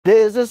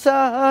There's a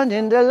sun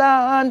in the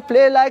land,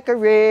 play like a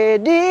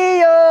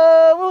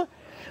radio,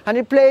 and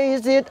he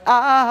plays it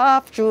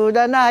off through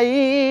the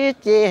night,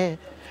 yeah.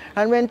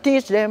 And when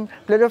teach them,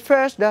 play the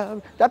first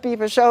dub, the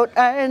people shout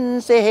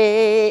and say,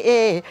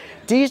 hey,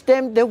 teach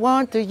them they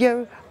want to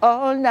hear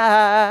all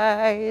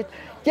night.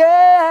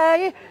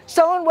 Yeah,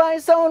 sound why,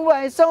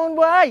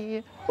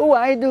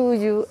 why do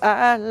you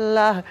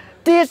Allah?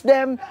 Teach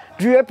them,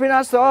 drip in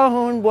a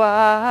sound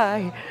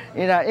why,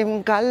 in a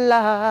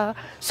imkala.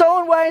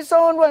 Sound why,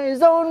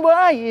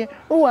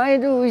 why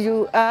do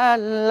you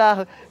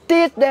Allah?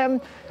 Teach them,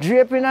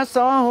 drip in a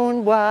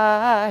sound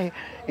why,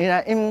 in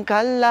a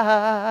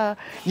imkala.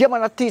 Yeah,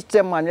 man, I teach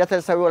them, man. You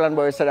tell Roland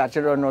Burrell said that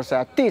you don't know,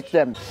 sir. Teach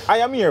them. I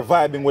am here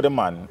vibing with a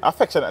man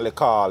affectionately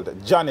called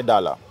Johnny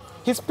Dollar.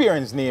 His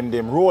parents named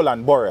him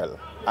Roland Burrell,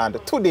 and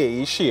today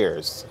he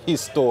shares his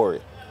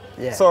story.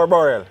 Yeah. Sir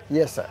Burrell.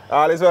 Yes, sir.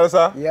 All is well,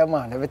 sir? Yeah,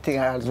 man. Everything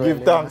else well.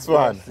 Give thanks,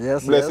 man.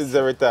 Yes, blessings yes.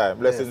 every time.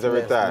 Blessings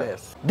every time.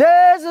 Bless.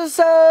 There's a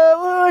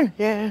sound,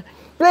 yeah,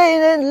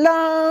 playing in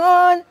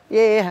lawn,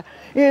 yeah.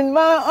 In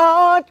my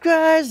heart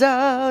cries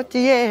out,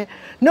 yeah.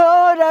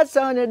 No, that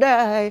sound to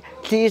die.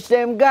 Teach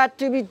them got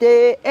to be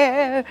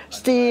there.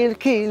 Still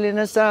killing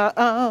a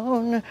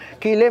sound.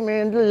 Kill them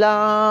in the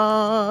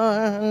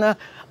lawn.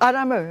 Out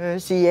of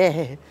mercy,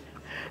 yeah.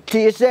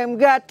 Teach them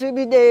got to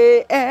be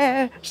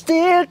there,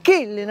 still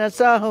killing a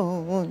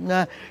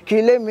sound,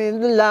 kill them in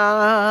the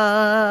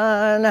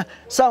land,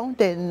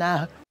 something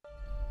now.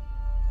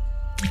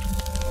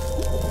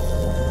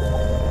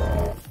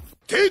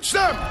 Teach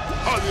them!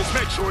 Always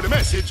make sure the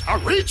message I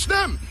reach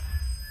them!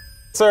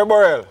 Sir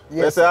Burrell,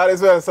 yes, all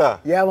is well, sir?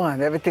 Yeah,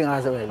 man, everything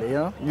as well, you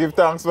know? Give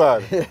thanks,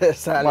 man.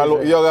 Yes, man,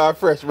 look young and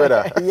fresh,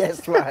 brother.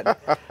 Yes, man.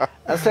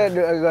 I said,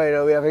 you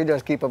know, we have to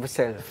just keep up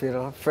ourselves, you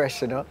know,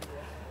 fresh, you know?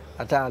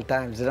 At all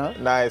times, you know.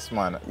 Nice,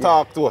 man. Yeah.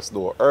 Talk to us,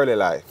 though. Early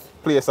life,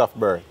 place of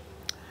birth.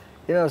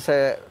 You know,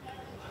 say,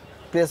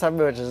 place of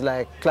birth is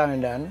like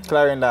Clarendon.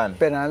 Clarendon.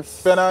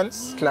 Penance.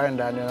 Penance.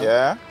 Clarendon, you know.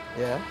 Yeah.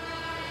 Yeah.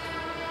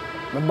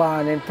 I'm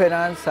born in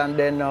Penance, and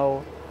then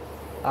now,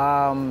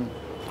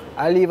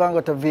 I leave and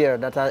go to Veer.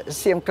 That's the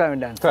same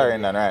Clarendon.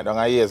 Clarendon, right? Down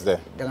at years there.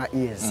 Down at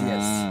years,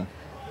 yes.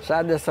 So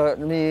I just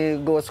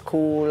me go to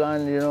school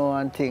and, you know,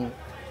 and thing.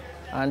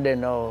 And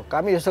then now,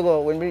 cause me used to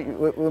go,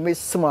 when we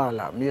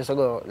smaller, me used to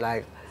go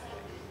like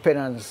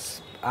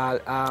Penance,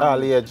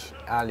 all age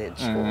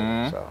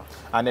school. So.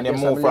 And then you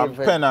move from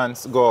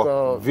Penance,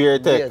 go Veer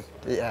Tech.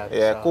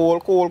 Yeah, so.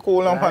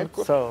 Cool, right? man.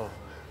 So,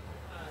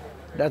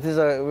 that is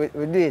how we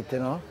do it, you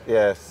know.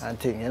 Yes. And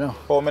thing, you know.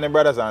 How many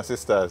brothers and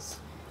sisters?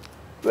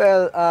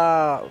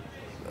 Well,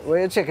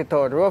 when you check it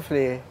out,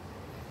 roughly,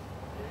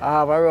 I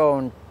have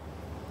around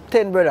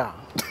 10 brothers.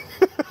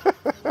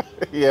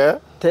 Yeah?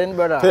 10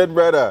 brothers. 10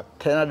 brothers.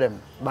 10 of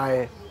them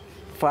by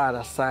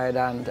father's side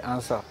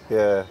and so.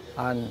 Yeah.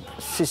 And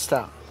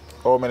sister.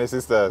 How many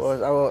sisters?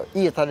 About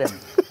 8 of them.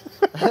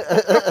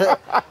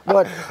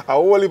 But a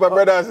whole heap of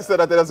brothers and sisters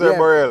that tell us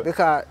Burrell.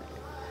 Because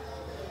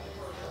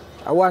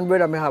one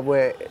brother I have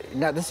where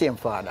not the same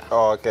father.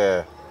 Oh,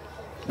 okay.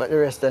 But the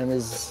rest of them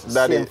is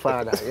Daddy. Same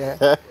father,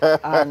 yeah.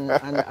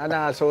 and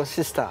also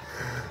sister.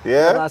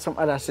 Yeah. There are some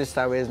other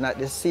sister where it's not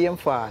the same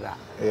father,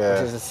 yeah.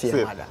 but it's the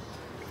same mother.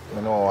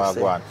 You know what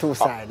I want. Two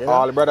sides.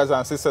 All the brothers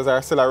and sisters are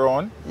still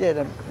around?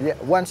 Yeah,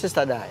 one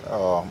sister died.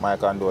 Oh, my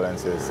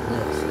condolences.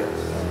 Yes.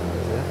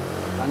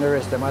 Yeah. And the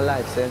rest of them are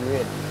alive, same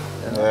way.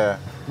 You know?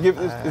 Yeah.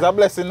 It's a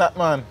blessing, that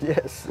man.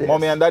 Yes.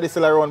 Mommy and daddy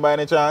still around by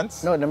any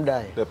chance? No, them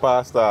died. The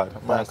pastor.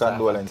 My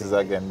condolences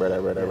again,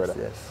 brother.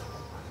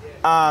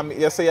 Yes.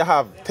 You say you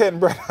have 10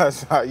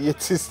 brothers and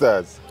 8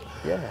 sisters.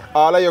 Yeah.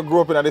 All of you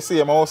grew up in the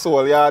same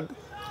household, yard?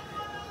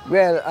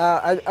 Well,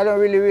 I don't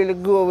really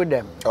go with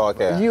them.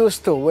 Okay.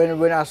 Used to, when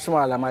I was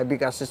smaller, my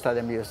bigger sister,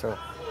 them used to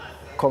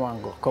come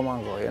and go,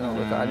 you know,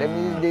 because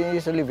they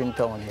used to live in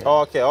town here.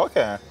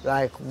 Okay.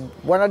 Like,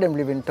 one of them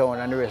live in town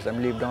and the rest of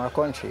them live down the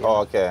country. You know?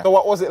 Okay. So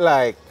what was it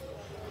like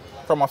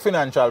from a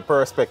financial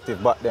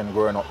perspective back then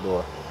growing up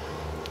though?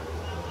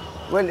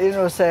 Well, you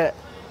know, say,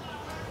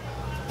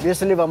 we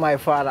used to live at my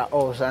father's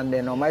house, and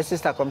then my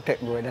sister come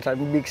take me, that's my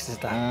big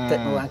sister, take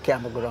me and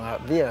camp go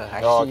down there.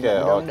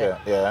 Okay,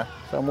 yeah.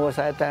 So most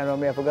of the time,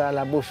 I have to go to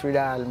the bush with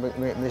all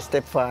my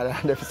stepfather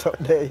and them so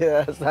there,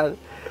 yeah, so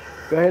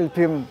go help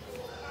him.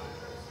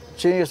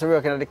 She used to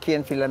work in the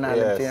cane field and all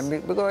that thing.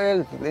 We go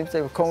help him. He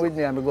said, come with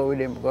me and we go with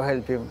him, go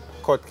help him.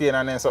 Cut cane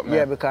and then something?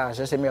 Yeah, because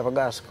she said me have to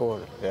go to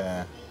school.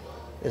 Yeah.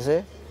 You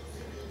see?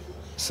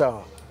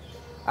 So,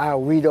 I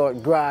weed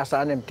out grass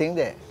and them thing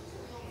there.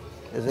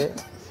 You see?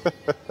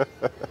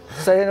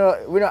 So, you know,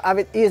 we don't have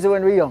it easy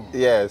when we're young.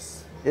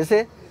 Yes. You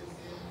see?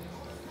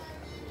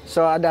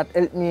 So that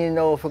helped me, you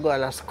know, to go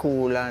to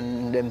school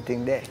and them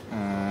thing there.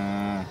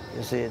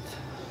 You see it?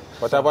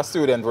 What type of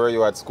student were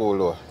you at school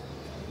though?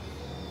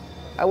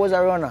 I was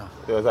a runner.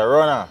 You was a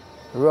runner?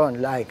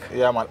 Run, like.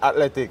 Yeah, man,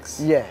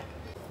 athletics. Yeah.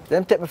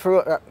 Them take me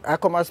for, I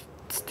come at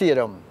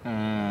stadium.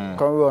 Come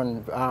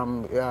run,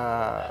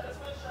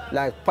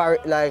 like,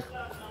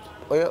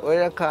 what do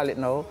you call it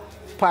now?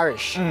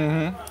 Parish.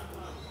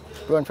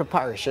 Run for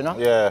parish, you know?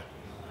 Yeah.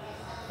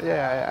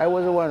 Yeah, I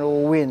was the one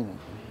who win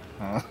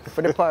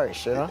for the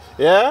parish, you know?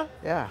 Yeah?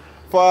 Yeah.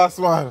 Fast,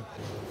 man.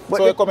 But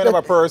so you come in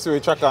a pursue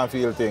track and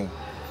field thing?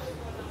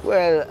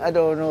 Well, I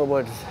don't know,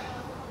 but...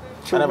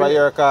 I never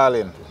hear her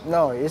calling?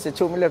 No, you see,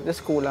 me left the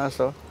school and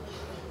so.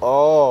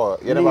 Oh,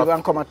 you leave never...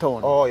 and come at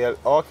town. Oh, yeah.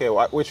 Okay,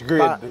 which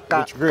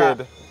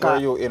grade were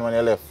you in when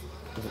you left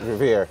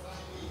Veer?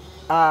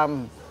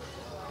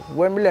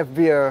 When we left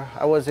Veer,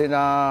 I was in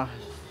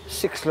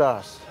 6th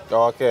class.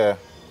 Okay.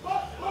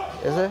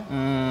 Is it?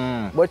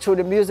 But through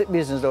the music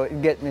business though, it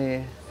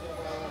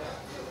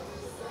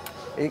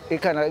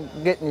kind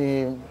of get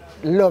me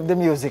love the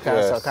music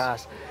also,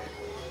 cause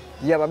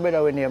you have a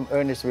brother named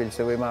Ernest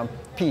Wilson with my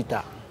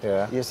Peter.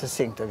 Yeah. We used to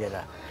sing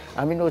together.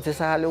 And I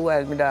noticed all the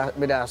while with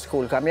that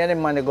school, because me and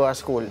him man go to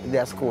school,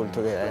 their school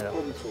together, you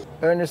know.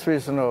 Ernest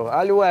Wilson, no.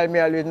 All the while me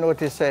always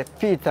notice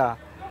Peter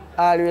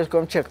always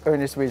come check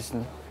Ernest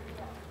Wilson.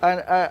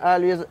 And I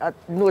always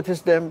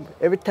notice them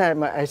every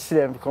time I see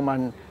them come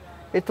and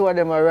it was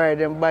them ride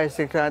them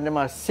bicycle and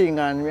them sing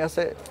and me I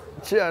say,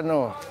 sure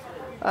no.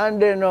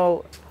 And then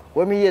now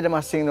when me hear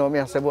them sing now, me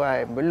I say,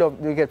 boy,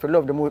 we get to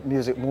love the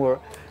music more.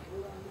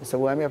 I say,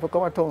 boy, I have to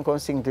come to town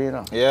and sing to you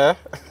know. Yeah.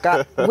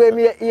 Because when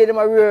me hear them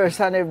rehearse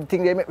and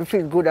everything, they make me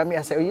feel good and me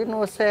I say, you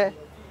know, say,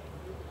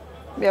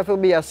 me have to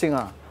be a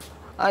singer.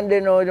 And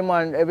then now the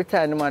man, every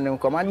time the man them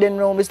come, and then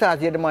now me start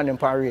hear the man them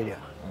on radio.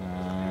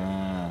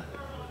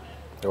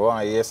 You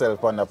want to hear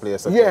yourself on the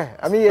place? Okay? Yeah,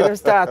 I mean hear them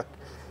start.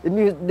 The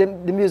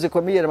music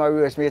when me hear them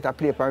rehearse, me to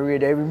play on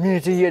radio. Every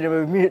minute you hear them,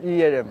 every minute you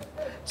hear them.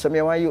 So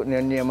me want youth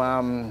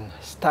name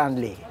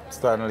Stanley.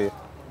 Stanley.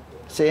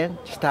 Saying,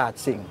 start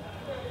sing.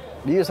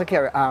 They used to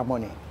carry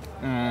harmony.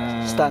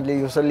 Stanley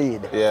used to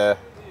lead. Yeah.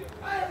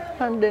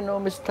 And then now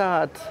me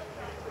start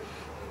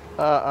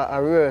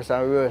rehearse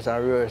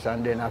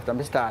and then after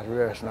me start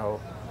rehearse now,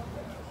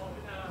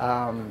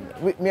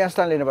 me and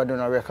Stanley never done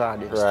a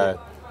recording. Right.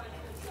 Still.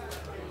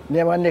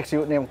 Name my next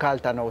youth named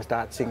Carlton now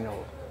start sing now.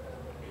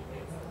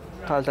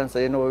 Carlton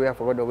said, you know, we have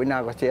to go do, we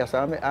not go stay. So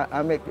I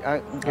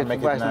get the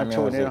voice in the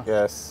tune, you know.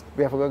 Yes.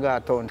 We have to go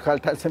to town.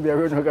 Carlton said, we are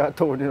going to go to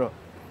town, you know.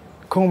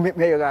 Come meet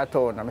me, you go to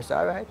town. And I said,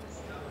 all right.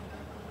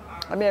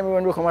 I mean,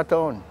 everyone will come to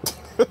town.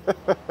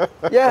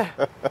 Yeah.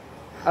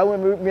 And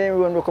when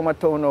everyone will come to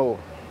town now,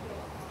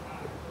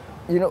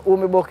 you know who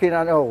me book in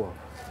and now?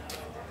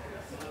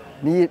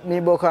 Me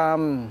book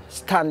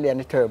Stanley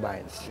and the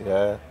Turbines.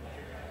 Yeah.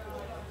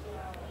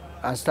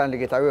 And Stanley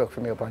get a work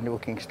for me up on New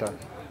Kingston.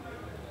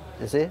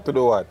 You see? To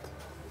do what?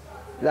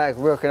 Like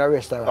work in a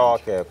restaurant. Oh,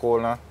 okay, cool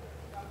now.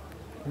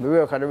 We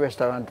work at the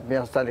restaurant, me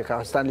and Stanley,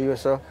 because Stanley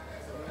used to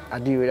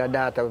deal with a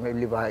daughter when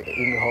we live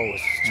in the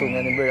house. So me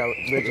and the brother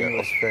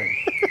was friends.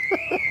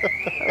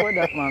 How about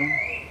that, man?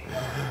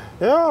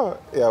 Yeah,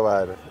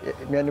 man.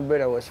 Me and the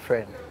brother was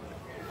friends.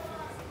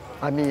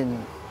 I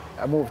mean,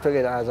 I moved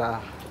together as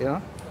a, you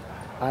know,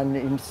 and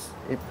his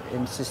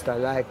sister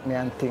liked me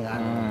and thing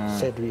and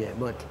said yeah,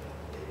 but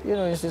you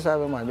know, his sister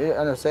have a man,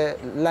 and I say,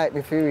 like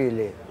me for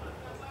really,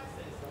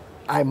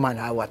 I man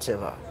or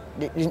whatever.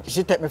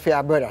 She take me for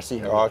her brother,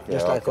 see, okay,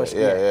 just like us.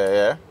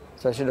 Yeah.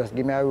 So she just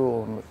give me a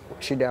room,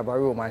 she have a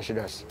room and she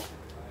just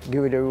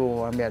give me the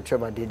room and me and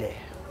Trevor did there.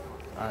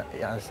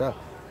 And so,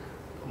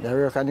 they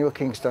work at New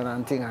Kingston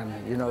and thing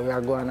and, you know, we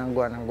are going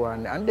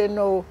and and then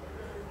now,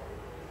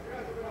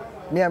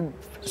 me and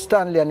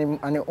Stanley and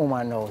the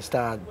woman now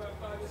start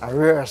a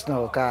rehearse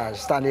now,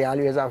 because Stanley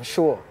always have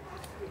show.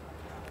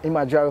 He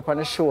might drive up on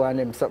the show and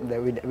him something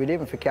there with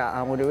him if he can't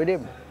harmony with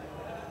him.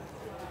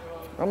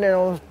 And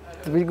then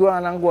we go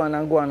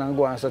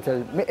on, so tell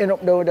me end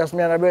up there with us,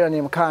 me and a brother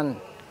named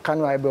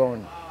Conroy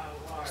Brown.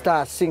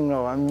 Start sing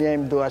now and me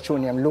and him do a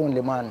tune named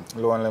Lonely Man.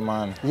 Lonely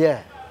Man.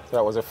 Yeah. So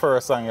that was the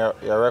first song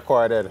you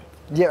recorded?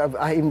 Yeah,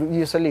 I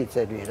used to lead,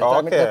 said we.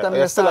 Okay,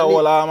 you still a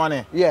whole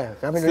harmony? Yeah.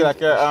 I mean, still like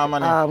your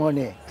harmony?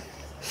 Harmony.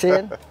 See?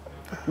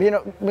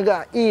 me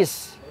got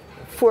East,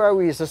 4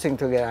 weeks to sing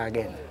together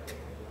again.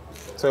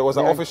 So it was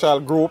an official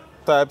group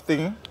type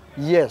thing?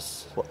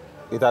 Yes.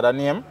 It had a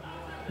name?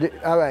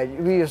 All right,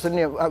 we used to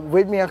name,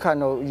 with me and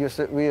Kano, we used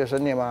to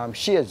name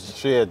Shades.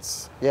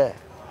 Shades. Yeah.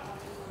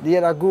 The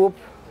other group,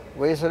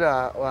 we used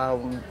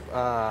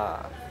to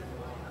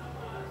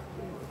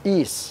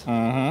East.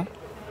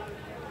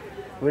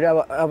 We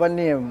have a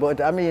name, but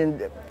I mean,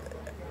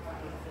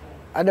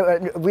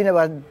 we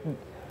never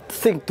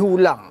think too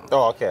long.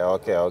 Oh,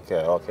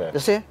 okay. You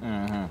see?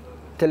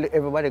 Tell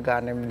everybody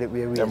got them that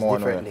we raised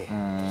differently.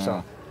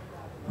 So,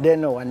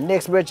 then now,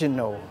 next version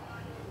now,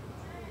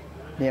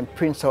 named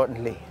Prince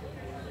Huntley.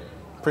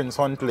 Prince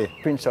Huntley?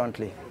 Prince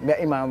Huntley. Me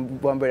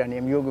and one brother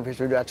named Yogi, we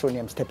do a tune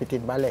named Step It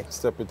In Ballet.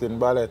 Step It In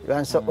Ballet.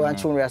 And so one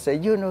tune where I say,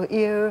 you know,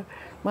 here,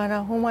 man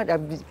and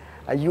woman,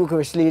 you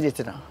can lead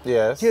it now.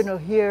 Yes. You know,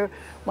 here,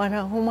 man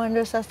and woman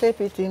does a step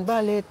it in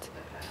ballet.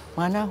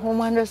 Man and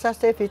woman does a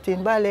step it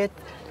in ballet.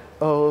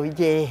 Oh,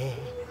 yeah.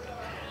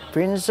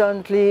 Prince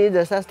Huntley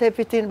does a step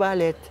it in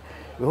ballet.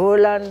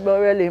 Roland,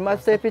 Burrell, he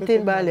must step it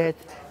in ballet.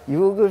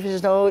 You go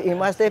know, he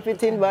must step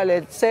it in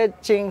ballet.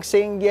 Said Ching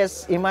Sing,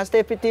 yes, he must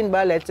step it in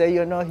ballet. So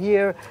you know,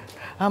 here,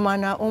 A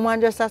man and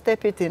woman just a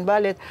step it in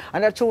ballet.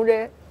 And that tune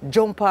there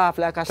jump off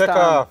like a Take storm.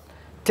 off.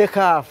 Take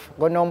off.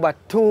 Go number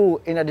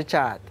 2 in the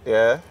chart.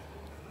 Yeah.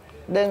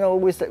 Then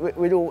we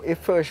do a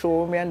first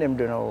show me and them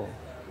do now.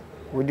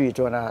 We do it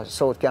on a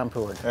South Camp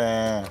Road.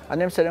 Yeah.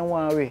 And them say them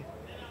want we.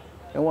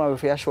 They want we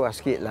for a show a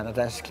skate land.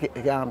 That skate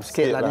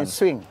land in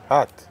swing.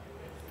 Hot.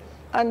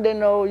 And then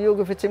now you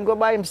go fit him go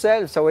by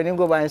himself. So when him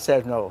go by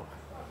himself now,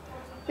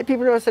 the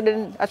people don't say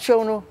then at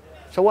show no.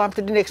 So what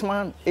to the next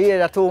man? Here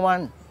the 2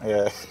 man.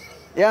 Yeah.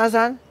 You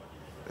understand?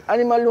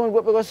 And him alone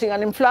go sing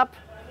and him flap.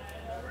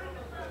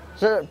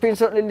 So Prince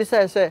suddenly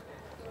decide say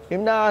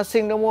him not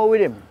sing no more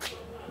with him.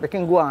 They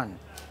can go on.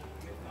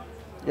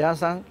 You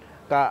understand?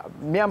 Because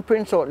me and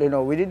Prince Otley, you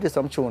know, we did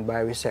some tune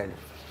by ourselves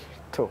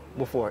too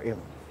before him.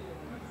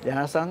 You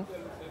understand?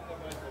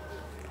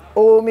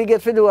 Oh, me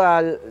get to do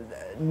all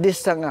this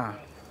song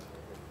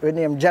with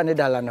name Johnny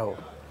Dollar now.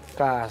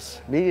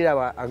 Because we did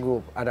have a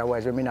group,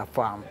 otherwise we in a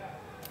farm.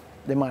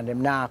 The man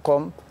them now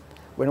come.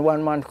 When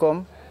one man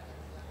come,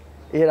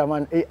 here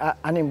man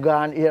and him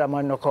gone, here a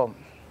man no come.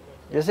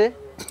 You see?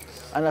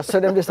 And I saw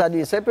them this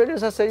idea. So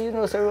producer said, you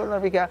know, so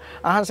Roland, we can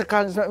Hans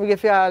Collins, we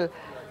get you all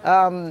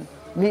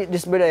meet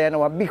this brother, you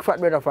know, a big fat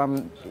brother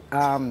from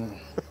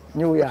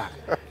New York.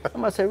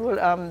 I said,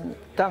 well,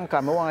 thank you,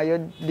 I want you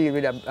to deal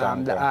with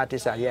the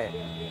artist, yeah.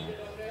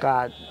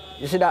 Because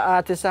you see that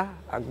artist, a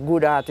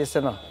good artist,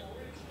 you know.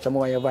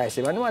 Someone your voice.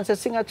 And one said,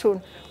 sing a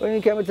tune. When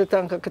you came to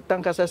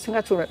Tanka said, sing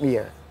a tune with me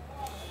here.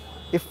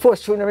 The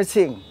first tune I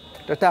sing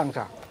to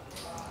Tanka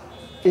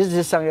is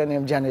this song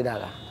named Johnny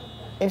Dollar.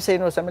 Him say,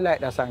 no, so I like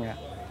that song.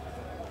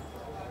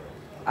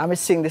 I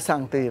sing the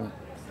song to him.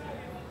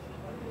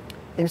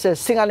 Him say,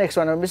 sing the next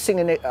one. I sing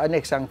the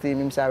next song to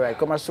him. Him say, all right,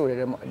 come and show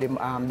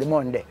the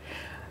Monday.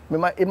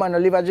 He man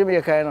live in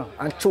Jamaica, you know,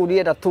 and through the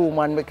other 2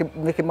 man,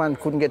 make a man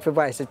couldn't get the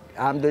voice do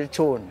the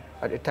tune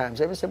at the time.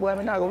 So I said, boy,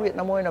 I'm not going to wait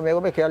no more, you know, I'm going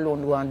to make you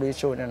alone go and do the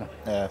tune, you know.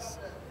 Yes.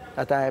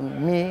 That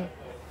time, me,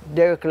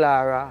 Derek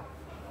Lara,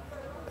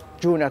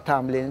 Junior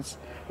Tamlins,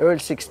 Earl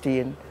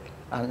 16,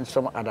 and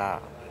some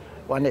other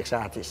one next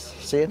artist.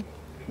 See? I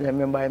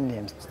remember his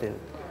name still.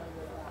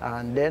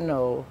 And then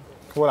now.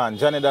 Hold on,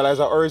 Johnny Dollar is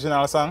an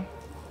original song?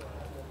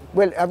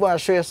 Well, I want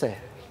to show you, say.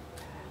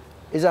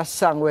 It's a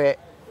song where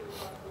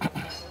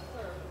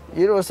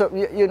you know, so,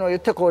 you know, you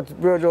take out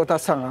words out a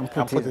song and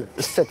put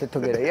it, set it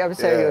together. You have to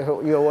say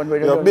you're one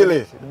way. You're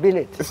Billy.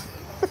 Billy.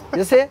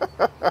 You see?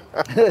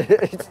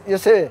 You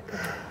see?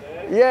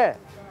 Yeah.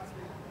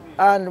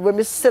 And when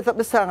we set up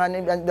the song and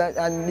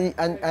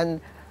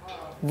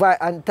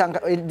thank,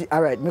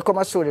 all right, me come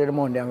and show you the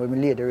Monday and when we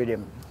lay the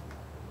rhythm.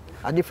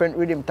 A different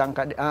rhythm thank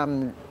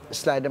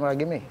slide them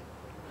give me.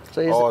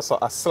 So so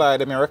a slide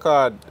them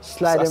record.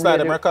 Slide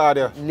them record,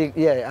 yeah.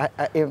 Yeah,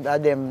 I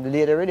them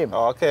lay the rhythm.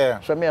 Okay.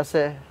 So me I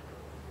say,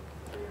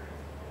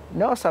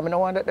 no, sir, I don't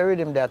want that the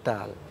rhythm there at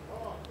all.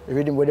 The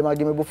rhythm where they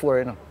give me before,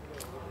 you know.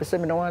 I say,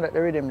 I don't want that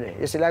the rhythm there.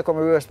 You see, like when I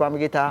reverse my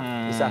guitar,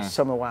 it's a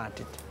summer want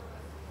it.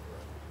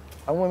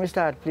 And when we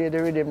start playing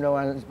the rhythm now,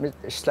 and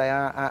Sly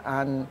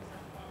and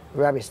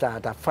Robbie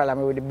start to follow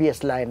me with the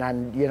bass line,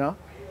 and you know,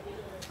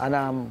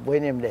 and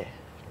when him there,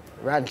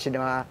 Ranch, you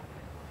know,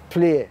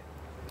 play.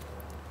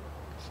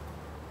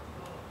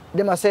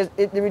 They must say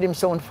the rhythm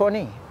sound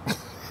funny.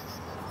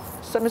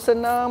 So I said,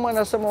 no man,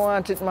 I someone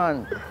want it,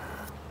 man.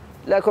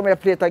 Like when I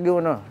play it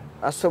again, no,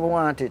 I someone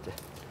want it.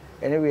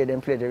 Anyway, they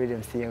play the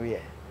rhythm same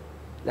way.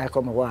 Like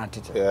when I want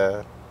it.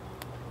 Yeah.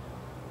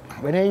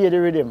 When I hear the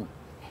rhythm,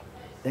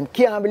 they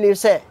can't believe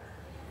say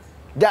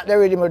that the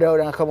rhythm would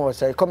have come out.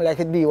 So it come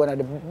like it be one of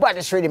the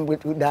baddest rhythm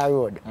with that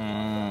road.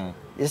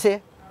 You see?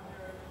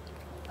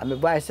 And my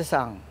voice the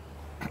song.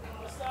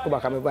 Go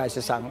back and my voice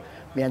the song.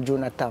 Me and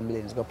Junior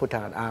Tamlins go put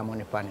on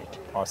harmony on it.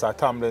 Oh, so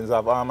Tamlins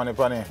have harmony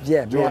on it?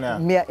 Yeah, Junior?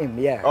 me and him,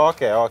 yeah.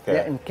 Okay, okay. Me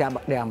and him came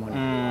back the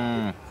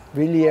harmony.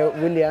 Really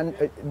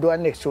do a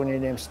next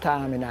tune named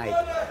Stormy Night.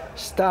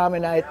 Stormy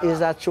Night is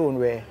a tune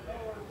where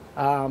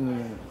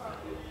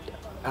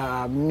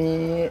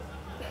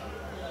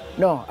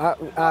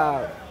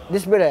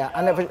this brother,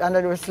 and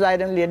I was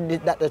sliding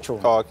lead that the tune.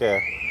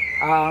 Okay.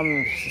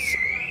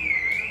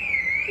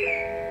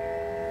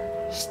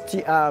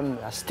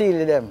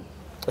 Steal them.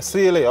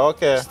 Steely,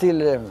 okay. Steal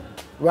them.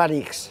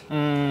 Radix.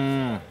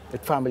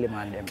 With family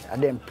man them.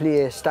 And then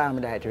play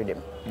Stormy Night with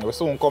them. We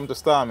soon come to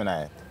Stormy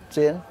Night.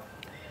 See?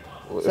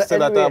 So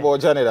still anyway, about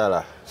Johnny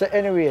Dollar. So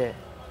anyway,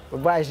 we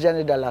buy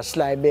Johnny Dollar,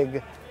 Sly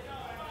beg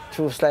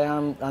through Sly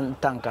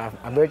and Tanka,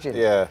 a virgin.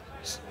 Yeah.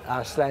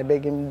 Sly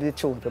beg him the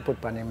tune to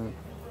put on him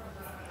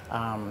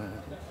a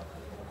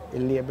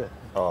label.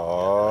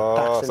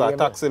 Oh, so a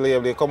taxi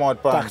label come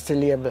out pan. Taxi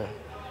label.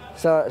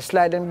 So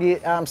Sly them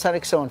give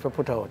Sonic Sound for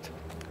put out.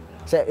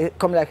 So it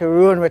come like a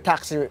run with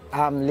taxi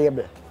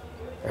label.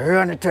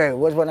 Run it through. It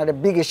was one of the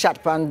biggest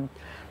shot pan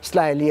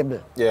Sly label.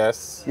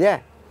 Yes.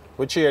 Yeah.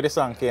 Which year the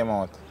song came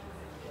out?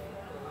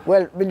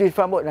 Well, we did it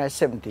from about the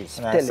 70s.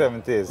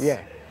 70s.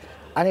 Yeah.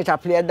 And it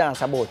played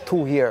dance about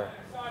 2 years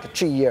to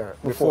 3 years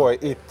before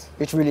it.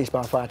 It's released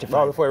on 45.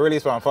 Oh, before it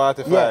released on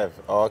 45? Yeah.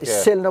 Okay.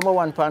 It's still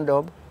 #1 pan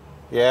dub.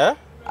 Yeah?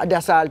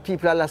 That's all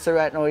people are say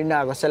right now, you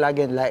not going to sell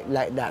again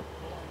like that.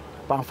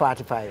 Pan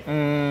 45.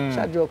 Mm.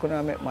 So a joke when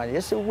I make money.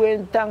 You see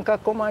when Tanker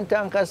come and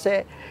Tanker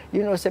say,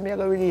 you know, say me going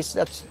to release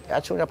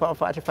that tune upon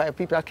 45,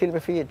 people are kill me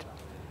for it.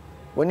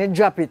 When you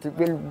drop it, it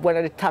will be one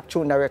of the top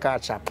tune in the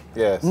record shop.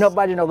 Yes.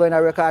 Nobody not go in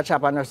a record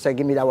shop and not say,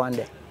 give me that one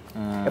day.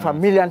 If a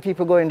million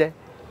people go in there,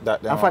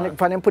 and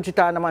for them put it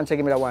on the man, say,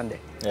 give me that one day.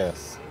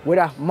 Yes.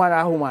 Whether man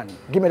or woman,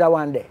 give me that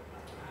one day.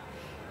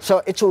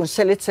 So it will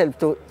sell itself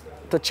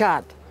to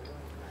chart.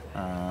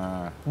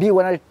 Be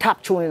one of the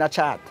top tune in a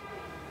chart.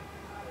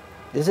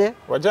 You see?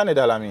 What Johnny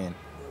Dollar mean?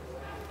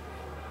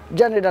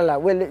 Johnny Dollar,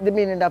 well, the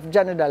meaning of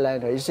Johnny Dollar, you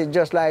know, you see,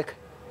 just like,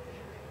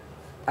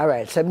 all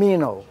right, say me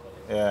now.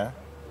 Yeah.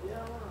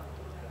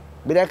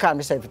 But I call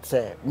myself,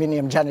 say, me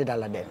name Johnny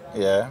Dollar then.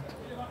 Yeah.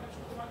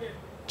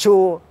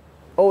 So,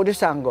 how the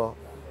song go,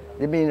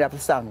 the meaning of the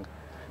song,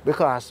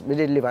 because we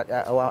did live at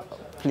our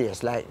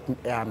place, like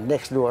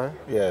next door.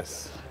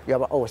 Yes. You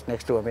have a house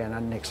next door, me and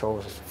a next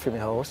house, for my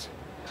house.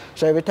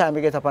 So every time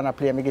we get up and I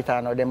play my guitar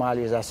now, them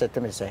always said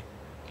to me, say,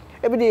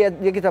 every day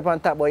you get up on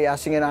top, boy, you're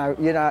singing,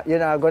 you're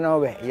not going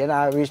nowhere, you're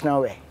not reaching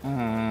nowhere.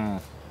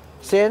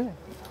 See?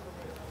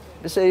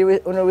 They say, you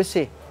know, we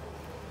see.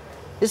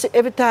 You see,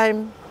 every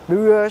time we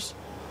rehearse,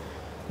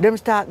 them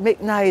start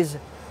make noise,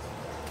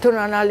 turn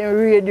on all the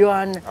radio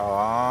and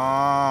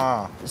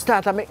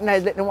start to make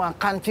noise, let them want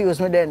confuse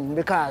me then,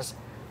 because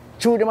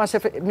through them I say,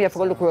 me have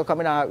to look where I'm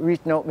not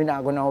reach now, me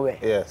not go nowhere.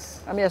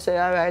 Yes. And me I say,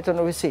 all right, you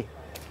know, we see.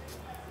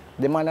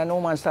 The man and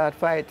woman start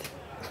fight.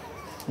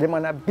 The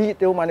man beat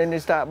the woman and they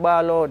start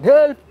bawl out,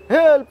 help,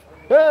 help,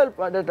 help.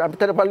 And I'm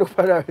telling them, look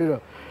for that, you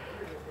know.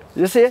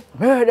 You see,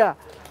 murder.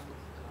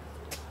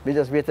 We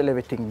just wait till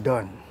everything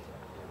done.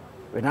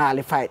 When all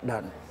the fight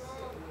done.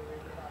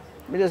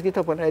 We just get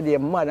up on the idea,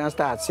 mad and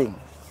start sing.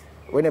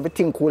 When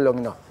everything cool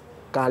long now.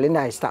 Because the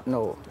night stop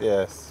now.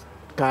 Yes.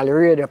 Because the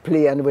radio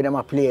play and when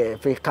them play,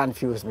 if it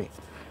confuse me.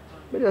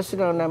 We just sit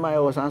down in my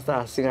house and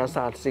start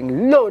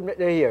sing loud, make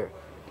they hear.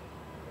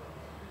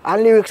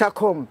 And lyrics are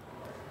come,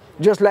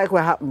 just like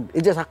what happened.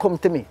 It just come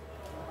to me.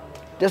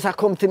 Just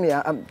come to me.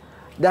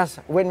 That's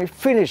when we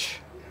finish.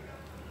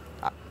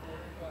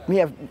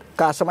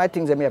 Because some of the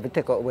things that me have to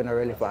take out when they're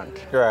relevant.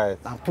 Right.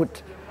 And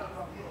put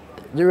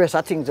the rest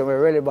of things that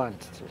were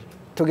relevant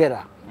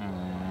together.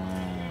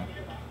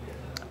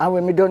 And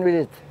when we done with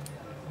it,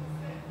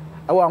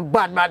 I want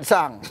bad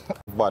song.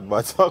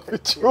 Bad song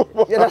with you.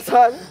 You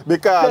understand?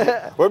 Because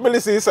when me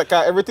listen to this,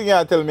 everything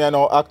you tell me, I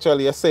know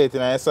actually you say it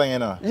in a song, you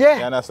know. Yeah.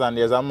 You understand?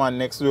 There's a man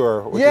next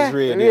door with yeah, his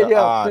radio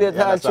on. Play it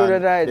hard through the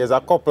night. There's a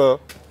couple.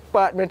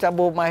 Apartment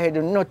above my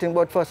head, nothing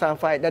but fuss and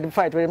fight. That the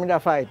fight with him in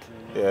that fight.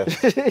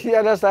 Yes. You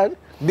understand?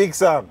 Big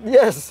song.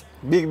 Yes.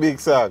 Big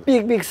song.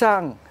 Big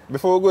song.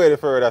 Before we go any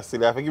further,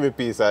 still, I have to give me a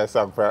piece of a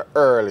song for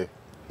early.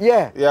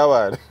 Yeah. Yeah,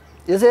 man.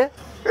 You see?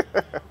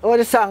 How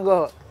the song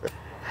go?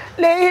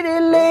 Lady,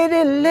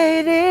 lady,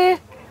 lady,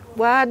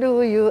 why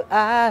do you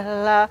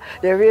holler?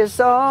 There is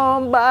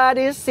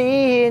somebody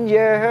seeing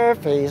your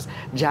face,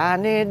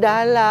 Johnny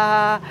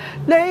Dollar.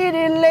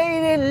 Lady,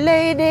 lady,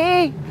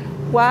 lady,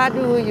 why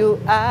do you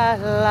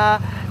holler?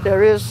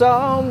 There is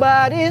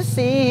somebody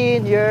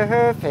seeing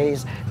your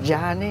face,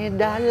 Johnny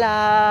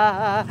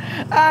Dollar.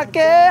 I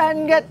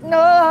can't get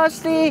no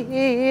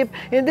sleep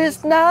in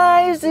this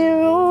noisy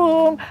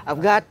room.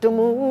 I've got to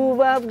move,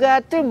 I've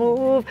got to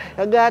move.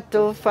 I got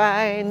to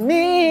find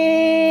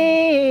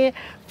me a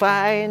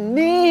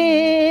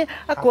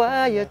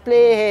quiet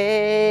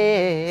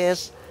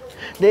place.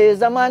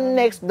 There's a man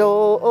next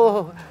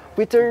door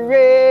with a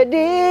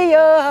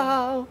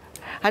radio,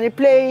 and he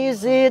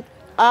plays it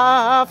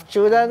off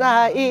through the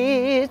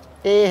night.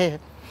 Yeah.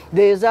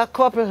 There's a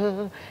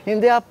couple in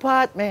the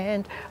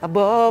apartment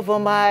above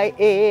my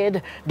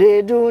head.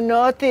 They do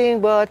nothing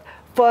but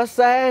fuss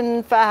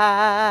and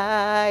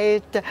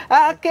fight.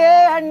 I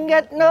can't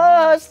get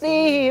no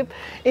sleep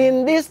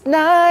in this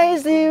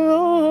noisy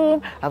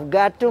room. I've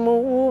got to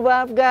move,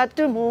 I've got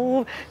to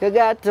move. You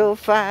got to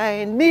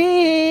find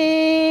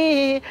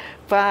me a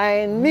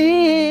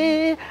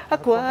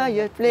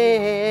quiet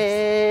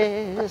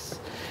place.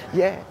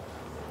 Yeah.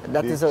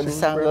 That is how the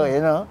song goes,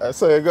 you know.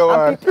 So you go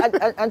on.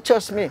 And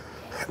trust me,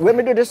 when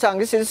we do the song,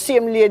 this is the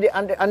same lady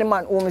and the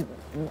man who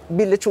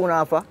build the tune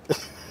off her.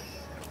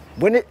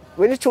 When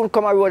the tune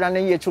come on road and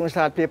the tune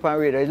start play on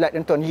radio, it's like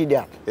them turn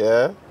idiot.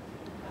 Yeah.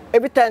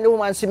 Every time the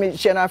woman see me,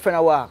 she and her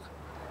friend walk.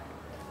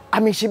 I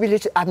mean, she build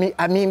build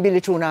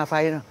the tune off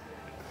her, you know.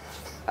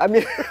 I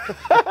mean,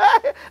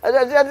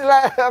 that's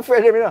like a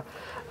friend, you know.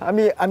 I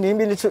mean,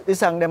 build the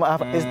song them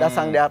off, is that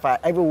song they off her.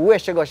 Everywhere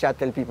she goes, she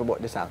tell people about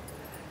the song.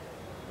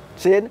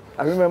 See, I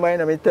remember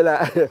when I tell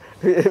her,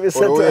 we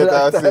said to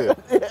her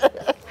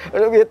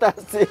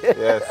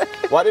Yes.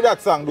 What did that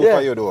song do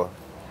for you, though?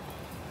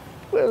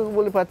 Well, a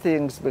whole heap of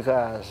things,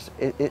 because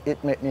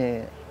it made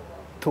me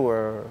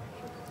tour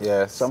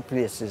some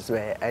places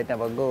where I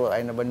never go,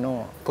 I never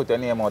know. Put your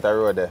name out the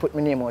road there? Put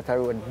my name out the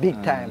road,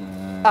 big time.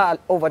 All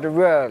over the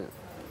world.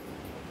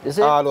 You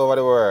see? All over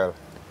the world?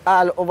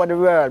 All over the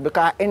world,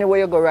 because anywhere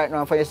you go right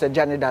now, for you say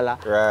Johnny Dollar,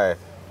 right.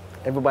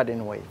 everybody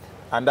know it.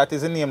 And that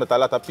is a name that a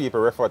lot of people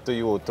refer to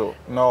you to.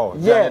 No,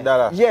 Yeah, Johnny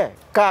Dollar. yeah.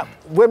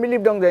 When we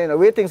live down there, you know,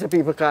 we think the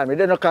people call me.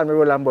 They don't call me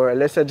Roland Burrell.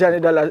 They say Johnny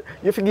Dollar.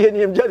 You forget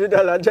your name, Johnny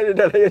Dollar, your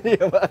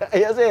name.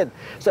 You see it?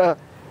 So,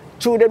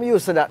 through them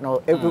used to that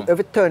now.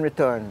 Every turn we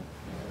turn,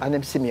 and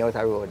them see me out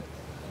the road.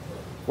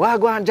 Why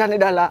go on Johnny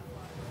Dollar?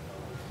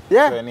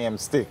 Yeah. So your name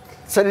stick.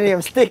 So the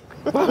name stick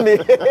for me.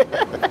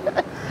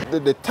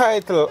 The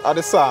title of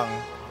the song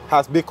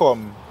has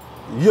become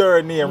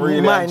your name,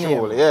 really My and name.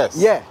 truly. Yes.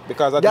 Yeah.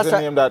 Because that That's is a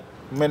name that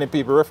many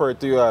people refer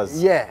to you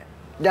as. Yeah.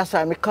 That's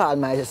why I call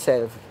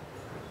myself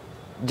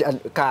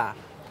Because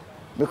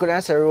I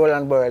couldn't say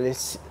Roland Burrell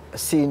is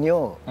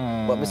senior,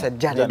 but I said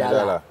Johnny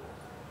Dollar.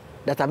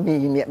 That I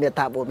me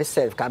talk about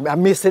myself, because I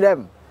miss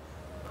them.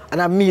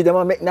 And I meet them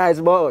and make nice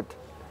about.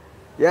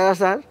 You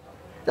understand?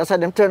 That's why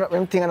them turn up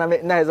them thing and I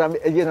make nice, and,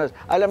 you know,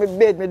 I let me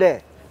bed me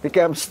there,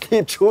 because I'm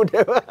sleep through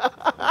them.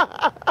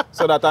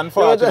 So that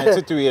unfortunate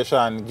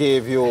situation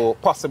gave you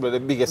possibly the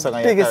biggest song in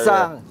your career. Biggest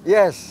song,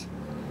 yes.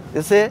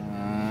 You see?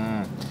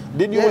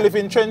 Did you live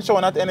in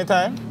Trenchtown at any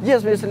time?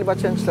 Yes, we used to live at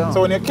Trenchtown.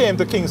 So when you came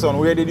to Kingston,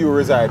 where did you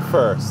reside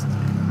first?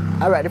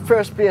 All right, the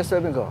first place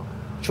where we go,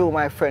 through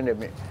my friend of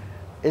me,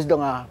 is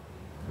down a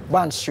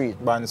Bond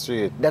Street. Bond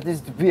Street. That is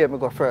where we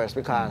go first,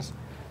 because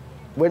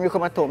when we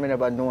come at town, we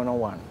never know no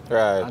one.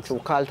 Right. And through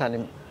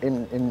Carlton,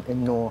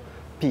 in know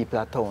people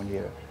at town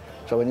here.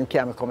 So when you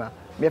come here,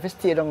 we have to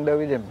stay down there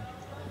with him,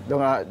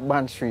 down at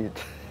Bond Street.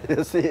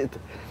 You see it?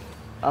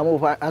 I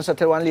move and so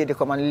tell one lady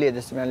come and lady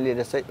see me, and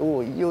lady say,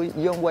 oh, you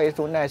young boy is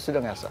too nice to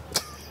do that, sir.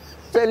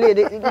 So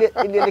lady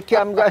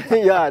came go in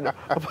the yard,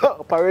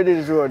 up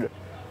Redditch Road.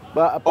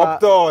 But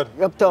Uptown?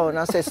 Uptown,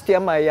 and say, stay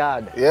in my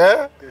yard.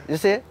 Yeah? You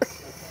see?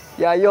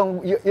 Yeah,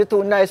 young, you're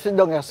too nice to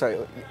do that,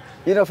 sir.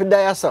 You know, if you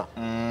die, sir.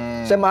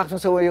 So I asked him,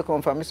 so where you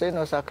come from? He said,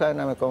 no, sir, Klein,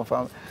 I come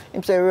from.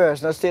 He said,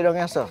 worse, no, stay down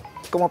here, sir.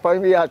 Come up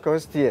in my yard, come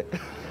stay.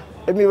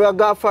 If me were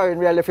go far,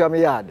 we left from my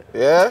yard.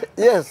 Yeah?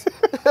 Yes.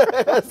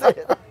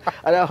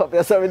 And I hope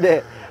you're something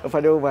there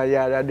for the woman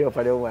yard, I do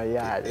for the woman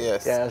yard.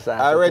 Yes. Yes,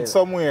 I read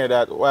somewhere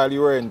that while you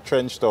were in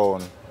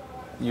Trenchtown,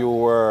 you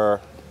were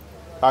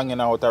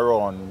hanging out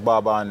around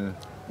Bob and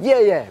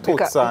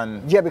Toots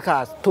and... Yeah,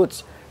 because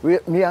Toots,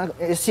 me and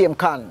the same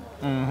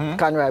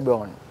Conroy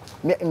Brown.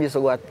 Me used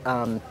to go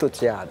at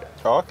Toots' yard.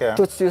 Okay.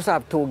 Toots used to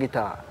have 2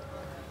 guitars.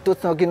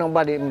 Toots not give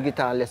nobody him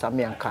guitar unless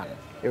me and Con.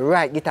 The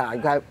right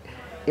guitar.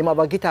 He have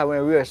a guitar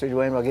when we rehearse with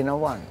when we give no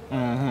one.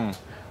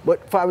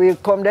 But for we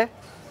come there,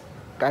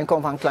 can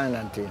come from Klein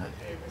and thing.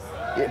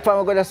 If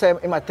I'm going to say,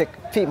 he might take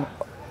team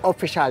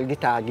official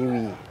guitar give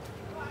we.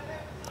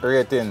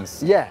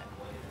 Ratings? Yeah.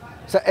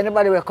 So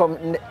anybody will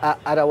come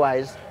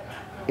otherwise,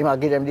 he might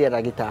give them the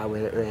other guitar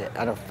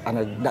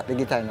and that the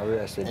guitar in the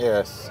rehearsal.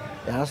 Yes.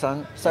 You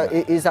understand? So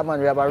he's a man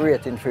we have a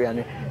rating for,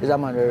 and he's a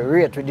man we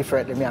rate with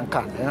differently me and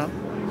Con, you know?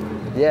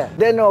 Yeah.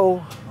 Then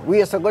now, we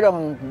used to go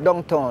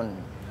downtown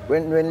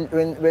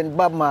when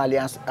Bob Marley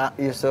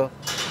used to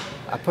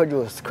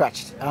produce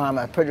Scratch.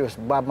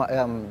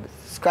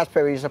 Scratch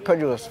Perry used to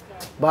produce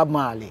Bob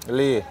Marley.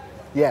 Lee.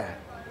 Yeah.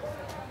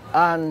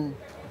 And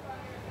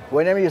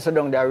when they used to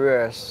down their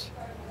rehearse,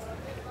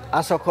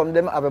 I saw come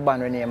them have a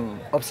band named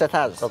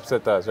Upsetters.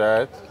 Upsetters,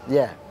 right?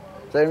 Yeah.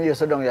 So they used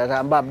to down there,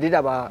 and Bob did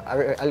have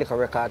a little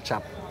record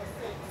shop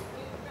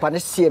on the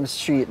same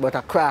street, but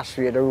across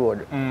street the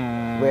road,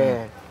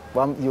 where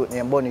one youth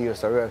named Bonnie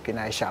used to work in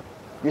a shop.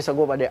 We used to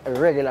go over there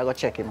regularly go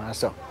check him and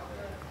so.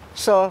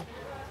 So,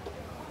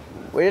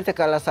 when you take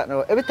a lot of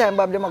now, every time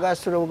Bob them go to the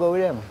studio, we go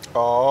with them.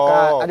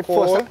 Oh,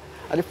 cool.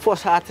 The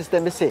first artist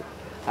them they say,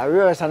 I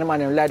rehearse and the man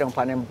them lie down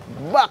on them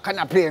back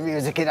and play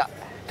music, you know.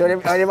 So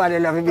everybody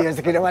love the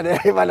music, you know. I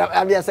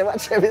say,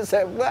 watch them,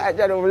 say, I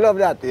don't love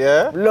that.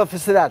 Yeah? Love to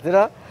see that, you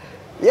know.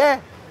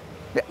 Yeah.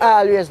 They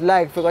always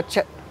like to go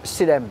check,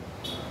 see them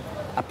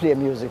I play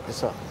music,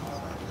 so.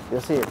 You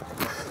see it.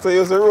 So you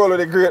used to roll with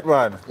a great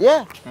man?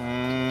 Yeah.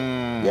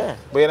 Yeah.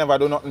 But you never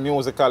do nothing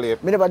musically?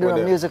 Me never do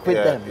no music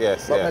with them.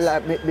 Yes, but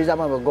yes. But like,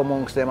 I will go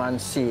amongst them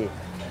and see,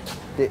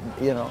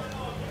 you know,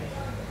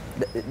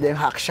 the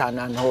action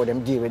and how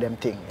them deal with them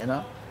thing, you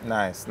know.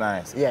 Nice,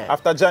 nice. Yeah.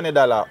 After Johnny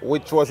Dollar,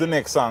 which was the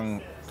next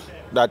song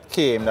that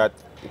came that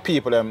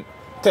people them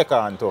take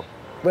on to?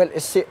 Well,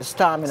 it's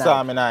Stormy Night.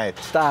 Stormy Night.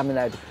 Stormy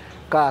Night.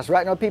 Because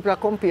right now people are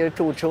comparing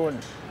 2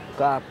 tunes.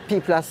 Because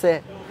people are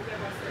saying,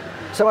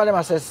 some of them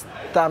are saying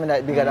Stormy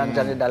Night bigger than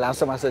Johnny Dollar, and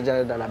some are saying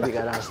Johnny Dollar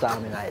bigger than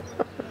Stormy Night.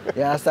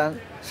 You understand?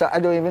 So I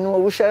don't even know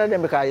which of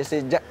them, because you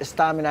see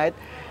Stormy Night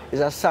is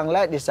a song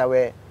like this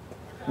where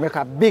make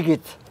a big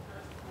hit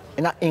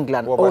in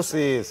England.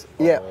 Overseas.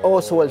 Yeah,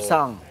 household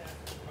song.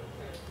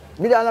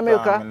 Me there in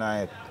America. Stormy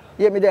Night.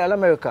 Yeah, me there in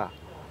America.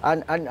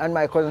 And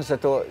my cousin said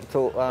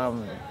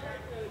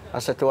I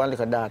said to one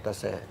little daughter,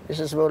 say, this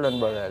is Roland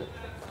Burrell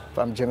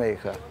from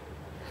Jamaica.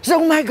 She said,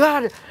 oh my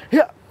God,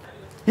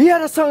 he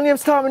had a song named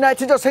Stormy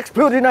Night, it just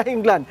exploded in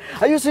England.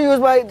 I used to use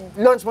my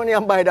lunch money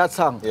and buy that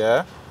song.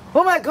 Yeah?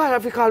 Oh my God, I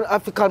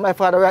have to call my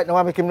father right now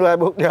and make him know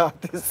about the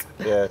artist.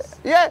 Yes.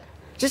 Yeah,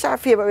 she's her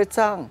favorite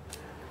song.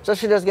 So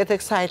she just get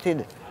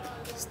excited.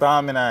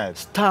 Stormy Night.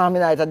 Stormy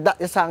Night. And that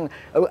the song.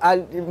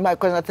 My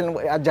cousin tell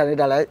me Johnny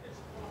Dollar.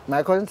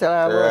 My cousin tell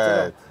her about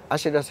it. Right. And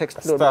she just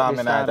exploded.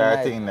 Stormy Night,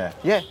 I think there.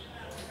 Yeah.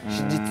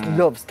 She just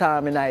loves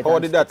Stormy Night. How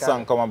did that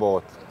song come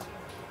about?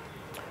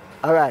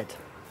 All right.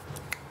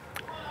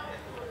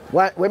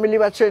 When we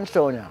live at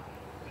Trenchtown, yeah,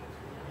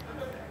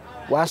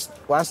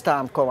 one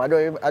storm come. I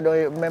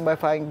don't remember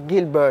if I'm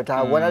Gilbert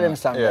or one of them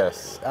songs.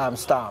 Yes.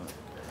 Storm.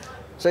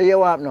 So you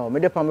what now?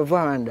 Me up on my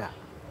veranda.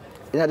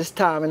 You know the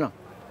storm, you know.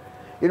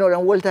 You know them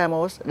old time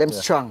house, them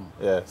strong.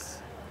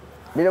 Yes.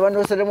 Me never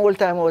know say them old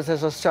time house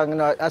is so strong, you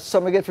know. As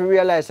some get to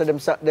realize that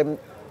them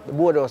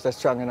board house is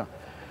strong, you know.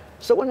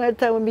 So one of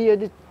the time when me hear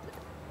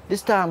the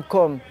storm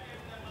come,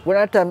 one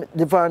of the time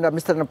the veranda, I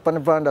stand up on the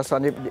veranda, so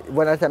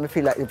one of the time I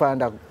feel like the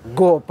veranda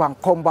go up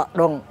and come back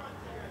down.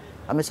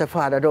 And I say,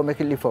 Father, don't make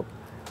it lift up.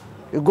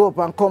 You go up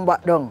and come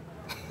back down.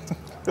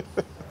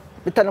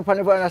 I stand up on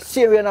the veranda,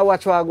 see me and I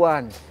watch what I go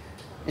on.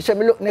 You say,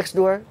 me look next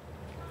door.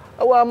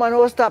 A one man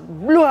who stop,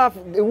 blow off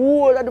the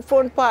whole of the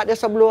front part,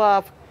 just blow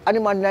off. And the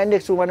man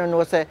next to one and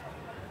know say,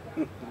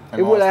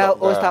 the whole of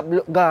the stop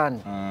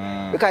gone.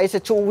 Because it's a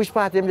true which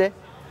part of him there,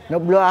 no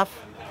blow off.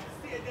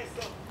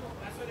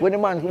 When the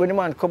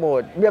man come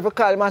out, we have to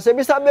call him and say,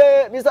 Mr.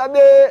 B, Mr. B.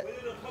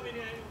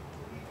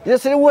 You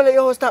see the whole of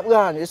your house stop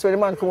gone. You see when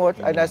the man come out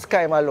and I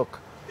sky him and look.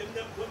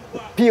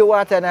 Pure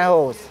water in the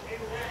house.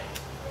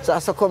 So I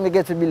saw come to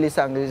get to Billy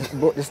song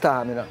about the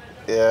storm, you know.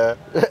 Yeah.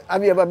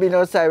 Have you ever been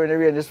outside when the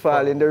rain is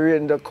falling, the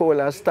rain, the cold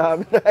and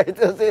storm night?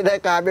 You see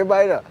that can't be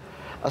by now.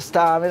 A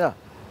storm, you know.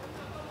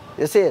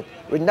 You see it?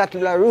 With not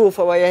a roof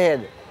over your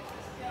head.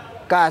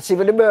 Because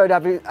even the bird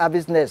have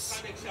his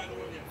nest.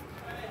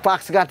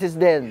 Fox got his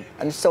den,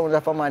 and the sound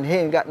of a man, he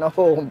ain't got no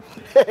home.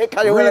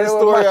 Real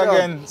story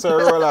again, Sir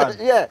Roland.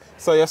 Yeah.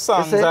 So your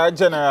songs are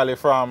generally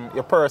from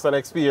your personal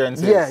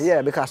experiences?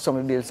 Yeah, because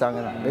some build song,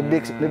 you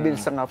know. We build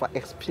song of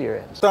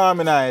experience.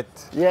 Stormy Night,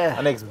 yeah.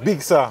 the next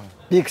big song.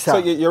 Big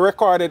song. So you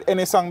recorded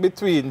any song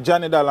between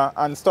Johnny Dollar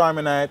and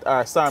Stormy Night,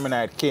 or Stormy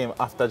Night came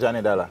after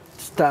Johnny Dollar?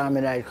 Stormy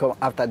Night come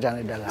after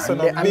Johnny Dollar. So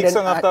big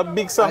song after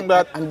big song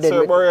that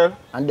Sir Burrell?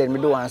 And then we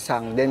do one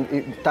song,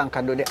 then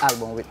Tanka do the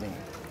album with me.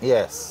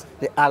 Yes.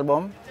 The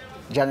album,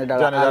 Johnny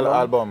Dollar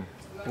album.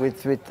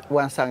 With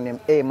one song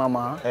named Hey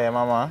Mama. Hey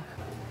Mama.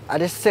 At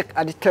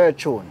the third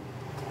tune.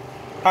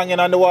 Hanging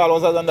on the Wall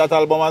was that on that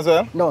album as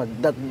well? No,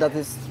 that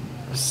is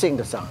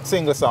single song.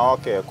 Single song,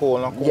 okay.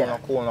 Cool.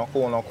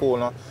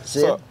 See?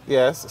 So,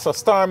 yes, so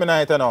Stormy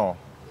Night, you know.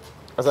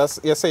 As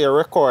you say, you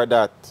record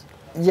that.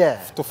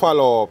 Yeah. To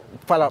follow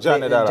up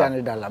Johnny Dollar.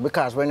 Johnny Dollar.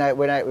 Because when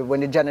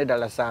the Johnny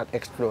Dollar start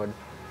explode,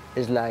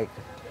 it's like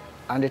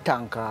on the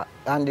Tanka,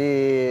 on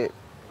the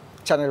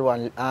Channel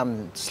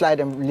 1 slide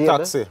them label.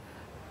 Taxi.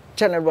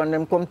 Channel 1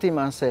 them come to him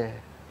and say,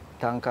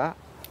 Tanka,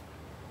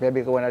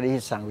 maybe one of the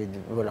hit songs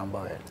with Roland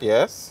Burrell.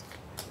 Yes.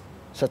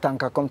 So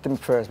Tanka come to me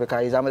first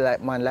because he's a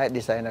man like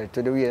this, you know,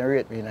 to the way and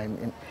rate me, you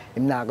know,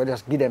 him not go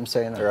just give them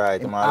so, you know.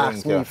 Right, him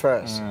ask me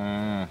first.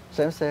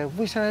 So I say,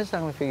 which one of the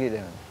song we give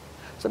them?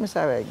 So I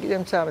say, right, give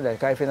them some like,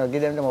 because if you know,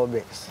 give them the more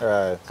breaks.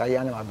 Right. Because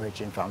you know I'm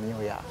bridging from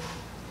New York.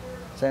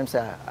 So I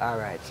say, all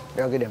right,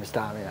 they'll give them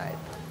Stormy Night.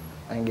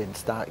 And give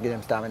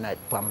them Stormy Night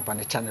on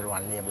the Channel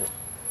 1 label.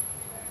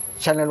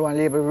 Channel 1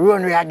 label,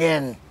 run me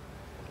again.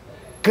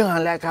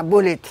 Gone like a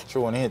bullet.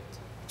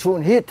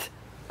 Tune hit.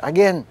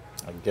 Again.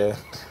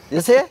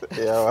 You see?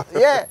 Yeah.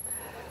 Yeah.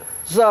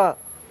 So,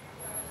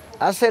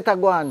 I said to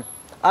go on,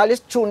 all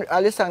this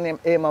song named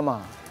Hey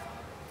Mama.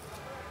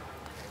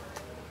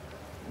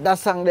 That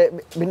song,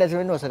 we never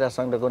even know that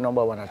song they go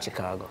 #1 at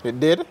Chicago. It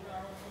did?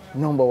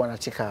 #1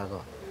 at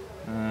Chicago.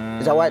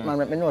 It's a white man,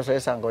 let me know so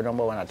the song go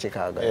 #1 at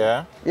Chicago.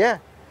 Yeah? Yeah.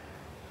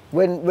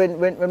 When we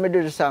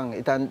do the song,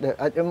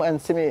 the man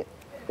see me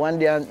one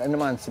day and the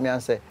man see me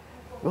and say,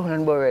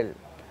 Roland Burrell,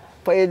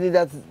 for you did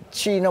that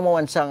 3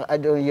 #1 song, I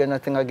don't hear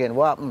nothing again.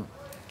 What happened?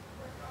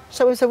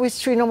 So we said, which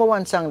 3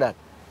 #1 song that?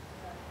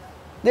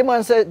 The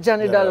man said,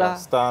 Johnny Dollar,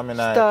 Stormy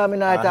Night,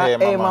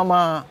 and Hey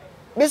Mama.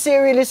 Me say,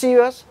 really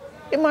serious?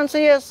 The man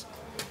said, yes.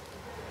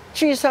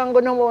 3 songs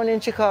go #1 in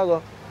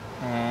Chicago.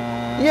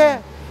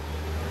 Yeah.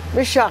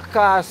 Me shocked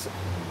because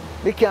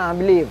we can't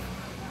believe.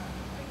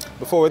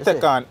 Before we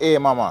take on Hey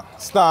Mama,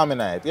 Stormy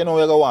Night, you know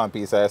we got one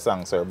piece of a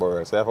song, Sir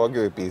Burrell, so I have a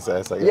great piece of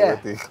a song. Yeah.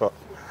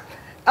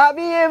 Have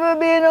you ever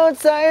been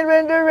outside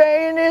when the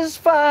rain is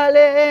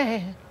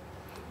falling?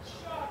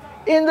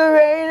 In the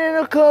rain in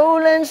the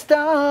cold and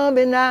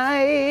stormy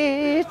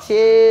night,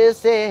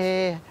 yes,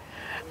 yeah.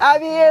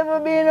 Have you ever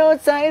been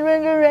outside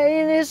when the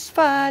rain is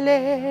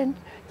falling?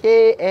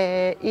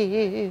 Yeah,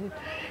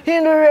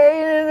 in the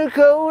rain in the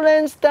cold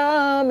and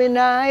stormy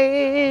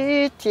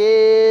night,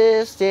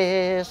 yes,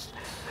 yes.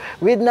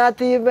 With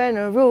not even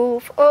a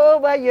roof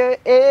over your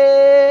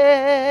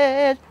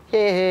head,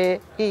 yeah.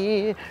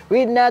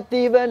 With not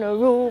even a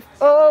roof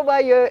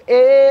over your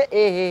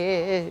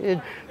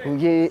head,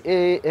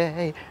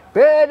 yeah.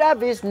 Bird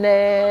of his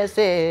nest,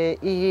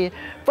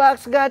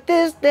 Fox got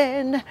his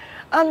den,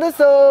 and the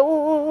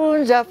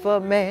souls of a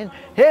man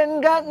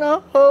ain't got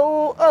no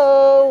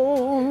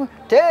home.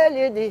 Tell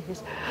you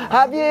this,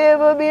 have you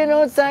ever been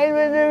outside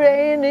when the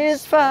rain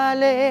is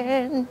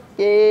falling?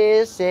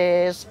 Yes,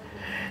 yes.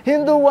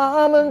 In the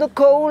warm and the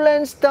cold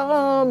and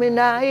stormy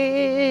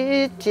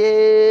night,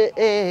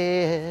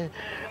 yeah.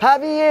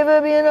 Have you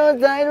ever been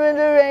outside when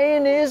the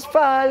rain is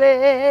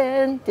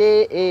falling?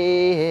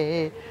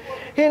 Yeah.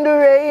 In the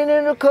rain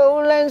and the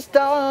cold and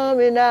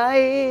stormy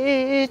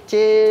night,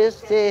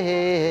 yes,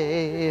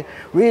 yeah.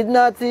 With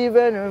not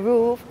even a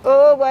roof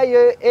over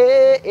your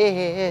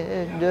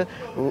head.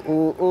 Ooh,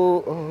 ooh,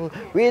 ooh, ooh.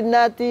 With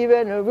not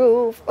even a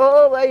roof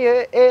over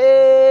your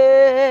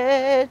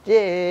head,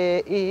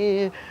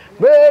 yeah.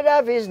 Bird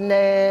of his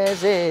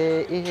nest,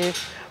 yeah.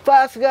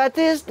 Fox got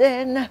his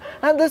den,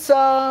 and the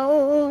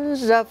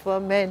sons of a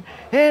man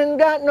ain't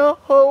got no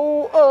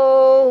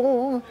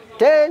home.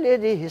 Tell you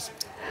this,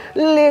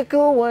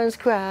 little ones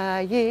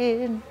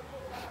crying,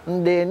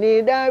 they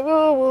need a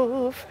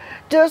roof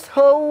just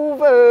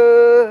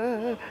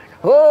over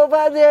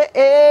their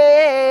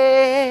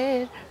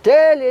head.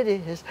 Tell you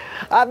this,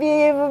 have you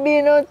ever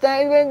been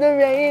outside when the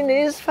rain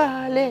is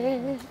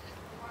falling?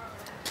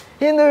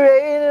 In the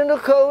rain and the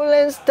cold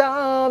and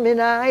stormy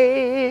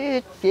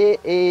night,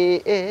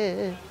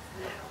 yeah.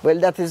 Well,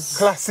 that is...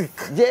 Classic.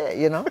 Yeah,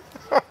 you know.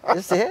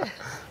 You see?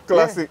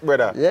 Classic, yeah.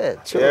 brother. Yeah,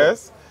 true.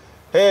 Yes.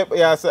 Hey,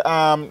 yes,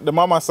 the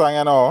Mama song,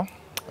 you know,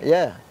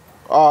 Yeah.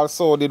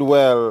 also did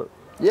well,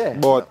 Yeah.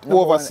 but Number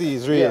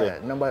overseas, one, really. Yeah,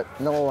 number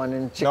one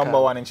in Chicago.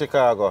 Number one in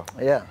Chicago.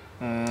 Yeah.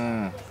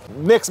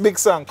 Next big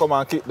song, come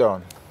on, kick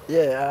down.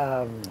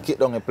 Yeah. Kick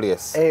down the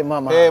place. Hey,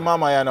 Mama. Hey,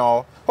 Mama, you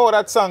know. How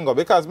that song go?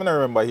 Because I don't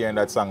remember hearing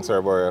that song,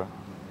 Sir Burrell.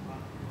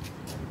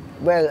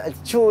 Well,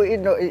 it's true,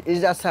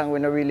 it's that song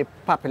when really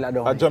popular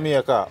down At here.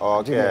 Jamaica?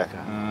 Okay.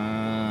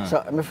 Jamaica.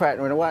 So I'm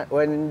frightened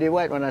when the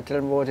white one I tell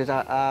them about it,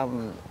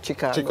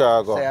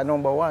 Chicago. Say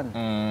number one.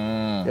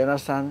 You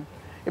understand?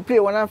 He play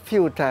one a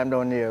few times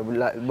down here,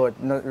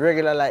 but not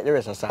regular like the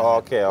rest of the song.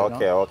 Okay.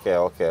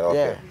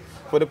 Yeah.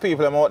 For the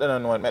people I'm out there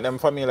know, make them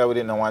familiar with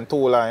it in one,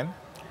 two line.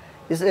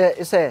 He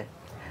say,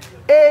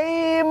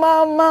 hey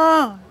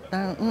mama,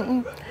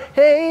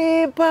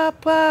 hey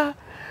papa,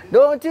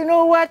 don't you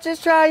know what she's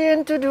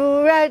trying to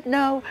do right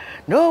now?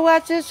 Know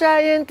what she's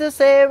trying to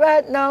say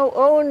right now?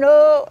 Oh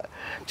no,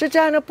 she's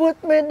trying to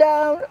put me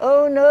down.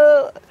 Oh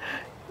no,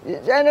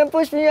 she's trying to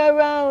push me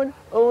around.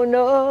 Oh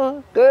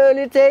no, girl,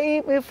 you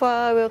take me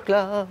for a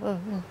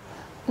clown.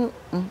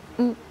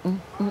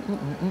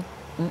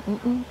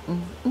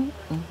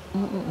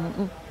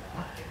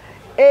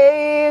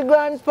 Hey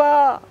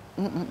grandpa,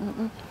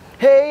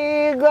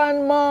 hey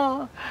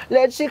grandma,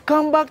 let she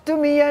come back to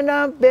me and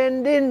I'm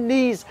bending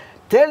knees,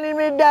 telling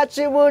me that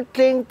she would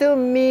cling to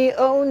me.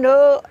 Oh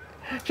no,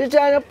 she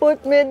trying to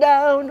put me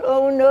down.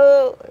 Oh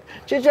no,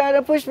 she trying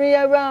to push me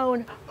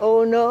around.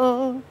 Oh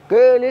no,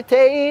 girl, you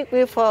take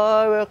me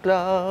for a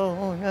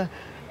clown.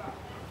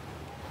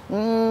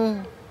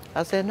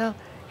 I said no.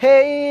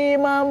 Hey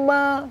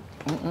mama,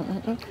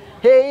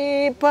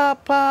 hey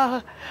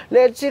papa,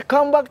 let she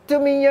come back to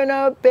me, you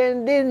know,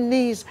 bending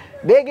knees,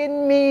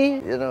 begging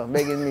me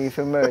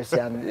for mercy,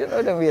 and you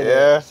know the way.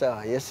 Yeah. So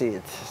you see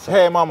it. So.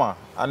 Hey mama,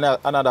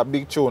 another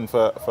big tune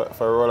for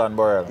Roland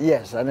Burrell.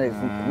 Yes, I know it's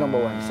number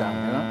one song,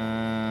 you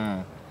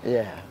know.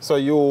 Yeah. So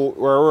you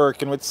were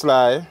working with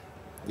Sly,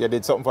 you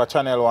did something for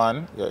Channel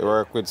 1, you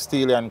worked with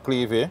Steely and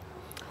Clevie.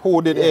 Who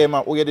you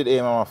did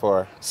A Mama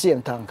for?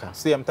 Same tanker.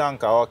 Same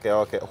tanker, okay.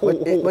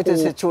 But you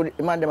see, true,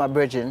 man, them are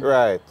bridging.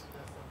 Right.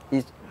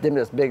 Them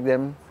just beg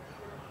them,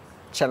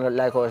 channel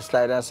like our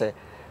slide and say,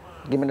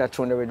 give me that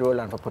tune with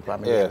Roland for put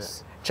on my label.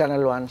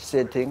 Channel 1,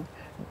 same thing,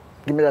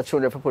 give me that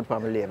tune for put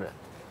on my label.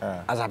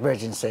 As a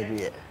virgin said,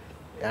 yeah.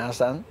 You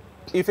understand?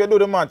 If you do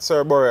the math,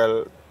 Sir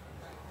Burrell,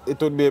 it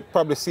would be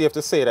probably safe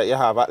to say that you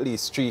have at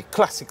least 3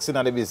 classics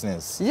in the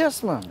business.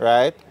 Yes, man.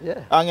 Right?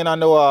 Yeah. Hanging on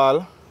the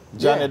Wall,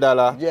 Johnny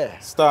Dollar, yeah.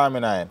 Stormy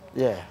Night.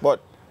 Yeah. But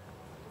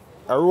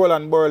a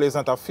Roland Burrell is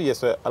not a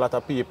face where a lot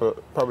of people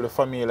probably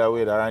familiar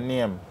with or a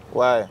name.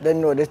 Why? They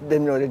know the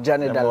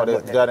Johnny Dollar. Know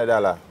the Johnny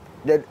Dollar.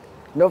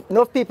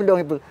 No people don't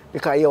even,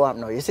 because you want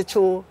now. You see,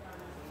 true,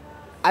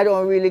 I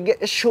don't really get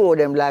to show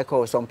them like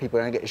how some people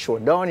don't get to show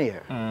down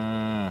here.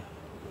 And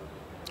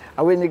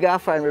when the guy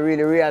find, we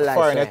really realize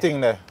find the thing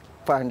there.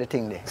 Find the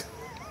thing there.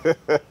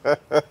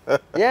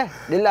 Yeah,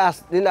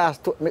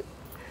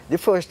 the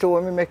first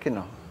tour we making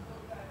now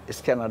is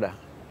Canada.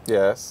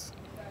 Yes.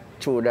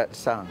 Through that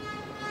song.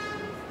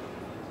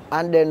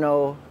 And then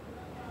now,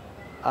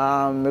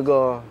 we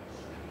go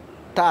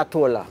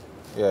Tartola.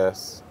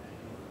 Yes.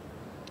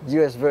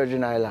 US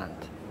Virgin Island.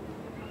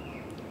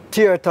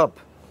 Tear it up.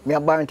 Me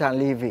have Barrington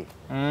Levy.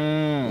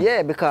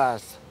 Yeah,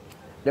 because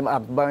them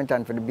have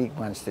Barrington for the big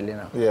man still, you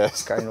know.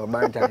 Yes. Because you know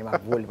Barrington him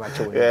have whole bunch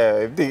of tune. Yeah,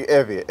 everything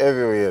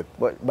heavy weight.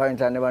 But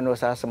Barrington never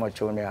knows how so much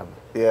tune me have.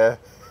 Yeah.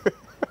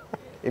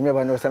 He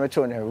never knows how much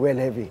tune well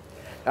heavy.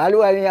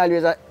 Although I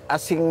always I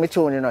sing my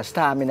tune, you know,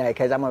 Stormy Night,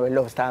 because I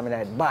love Stormy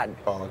Night bad.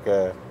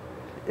 Okay.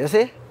 You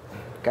see?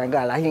 Because I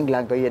go to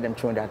England to hear them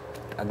tune that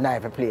a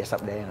knife place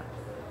up there, you know.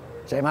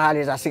 So I'm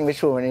always sing the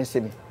show when he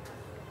see me.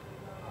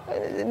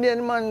 Me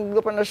and the man go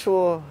up on the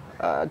show,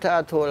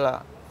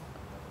 Tartola.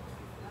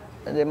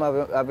 And them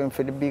have him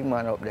for the big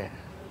man up there.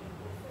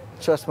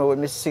 Trust me when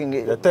me sing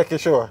it. You take the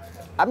show?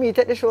 I mean,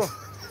 take the show.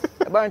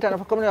 Barrington, if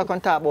you come here, can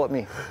talk about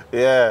me.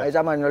 Yeah. As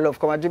a man who love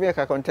come to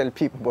Jamaica, can tell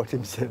people about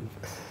himself.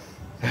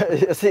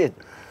 You see it?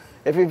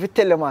 If you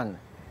tell a man,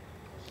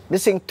 me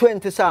sing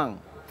 20 songs.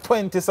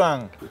 20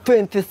 songs?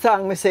 20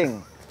 songs me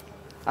sing.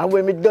 And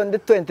when me done the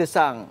 20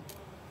 songs,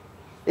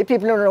 if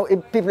people don't know,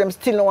 if people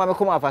still don't want me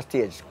come off a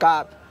stage.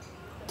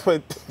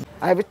 20.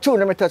 I have a tune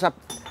that me touch up.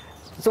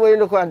 So when you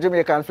look on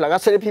Jamaican flag, I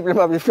say the people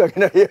have the flag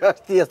in the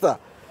stage, sir.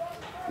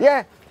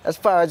 Yeah, as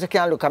far as you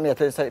can look, I'm here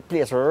to this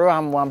place,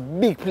 Ram, one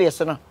big place,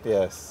 you know.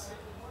 Yes.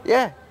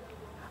 Yeah.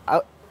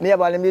 Me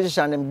have all the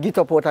musicians, them get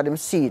up out of them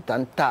seat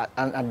and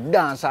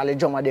dance, all the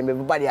drummer them,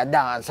 everybody a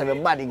dance,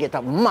 everybody get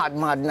up mad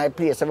in that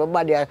place,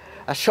 everybody a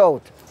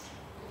shout.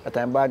 That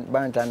time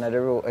Barrington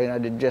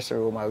in the dressing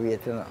room I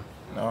wait, you know.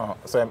 No,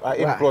 so I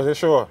him close the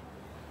show?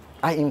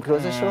 I him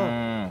close the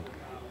show.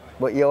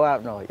 But you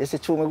have now, you see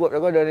true me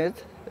go down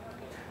it.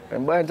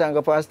 When Barrington go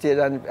up on stage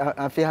and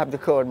if you have the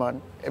crowd,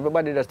 man,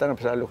 everybody just stand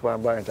up and look for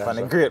Barrington. And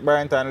the great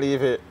Barrington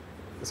leave it,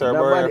 Sir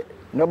Burrell.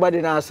 Nobody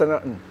now say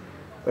nothing.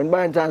 When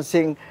Barrington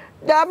sing,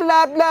 da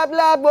blah blah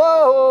blah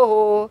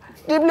whoa,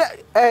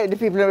 hey, the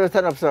people never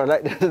stand up so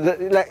like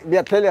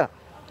they tell you.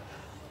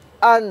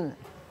 And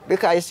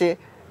because you see,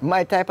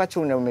 my type of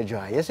tune them me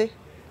joy, you see?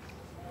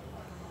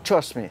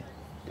 Trust me,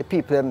 the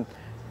people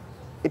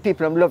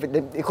love it.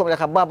 They come like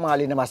a Bob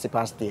Marley in a massive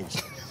on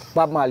stage.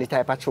 Bob Marley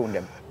type of tune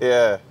them.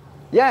 Yeah.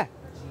 Yeah.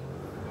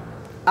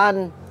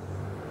 And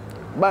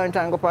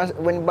Barrington go past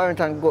when my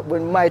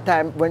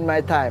time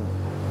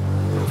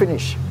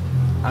finish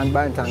and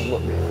Barrington go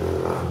up there.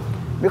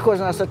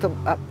 Because I said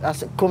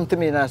come to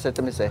me and I said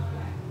to me say,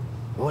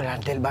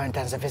 Roland, tell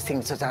Barrington if he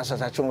sing such and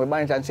such a tune. When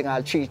Barrington sing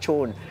all 3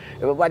 tunes,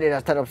 everybody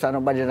that stand up so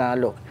nobody now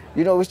look.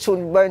 You know which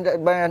tune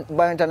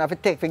Barrington have to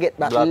take to get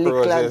back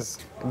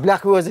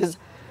Black Roses.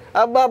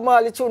 And Bob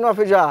Marley tune off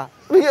his jaw.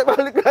 We get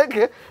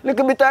look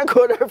a bit and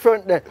go to the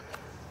front there.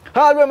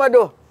 How do I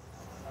do?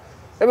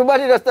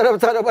 Everybody that stand up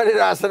so nobody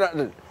that say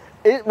nothing.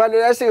 But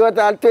I see what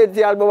all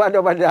 20 albums and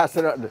nobody that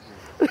say nothing.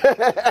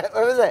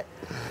 What was that?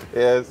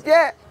 Yes.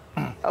 Yeah.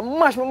 I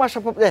mash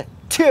up there.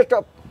 Tear it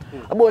up.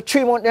 About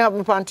 3 months they have me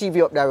on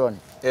TV up there run.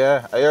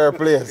 Yeah, I hear a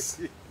place.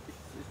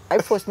 I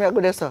forced me to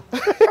go there, sir.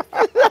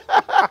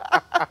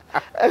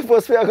 I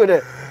forced me to go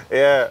there.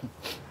 Yeah.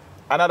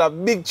 Another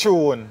big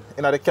tune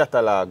in the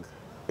catalogue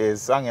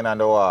is Hanging on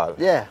the Wall.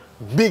 Yeah.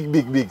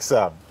 Big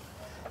song.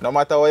 No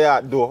matter what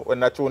you do, when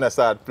the tune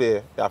start play,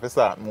 you have to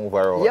start move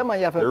around. Yeah, man,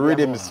 you have to. The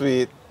rhythm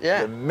sweet,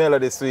 yeah. The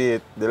melody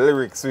sweet, the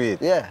lyrics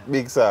sweet. Yeah.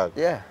 Big song.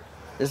 Yeah.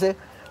 You see?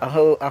 And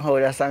how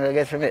that song I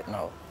get from it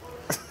now.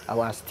 I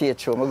want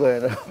stage show, I'm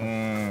going.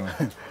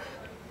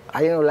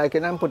 I like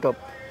it and put up.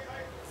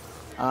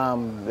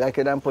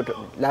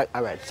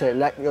 Alright, so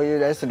like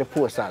you see the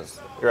posters.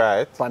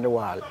 Right. On the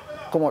wall.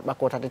 Come out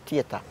back out of the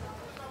theatre.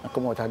 And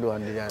come out and do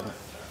and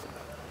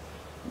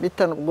me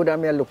turn up good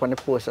and me look on the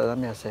posters and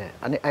me say,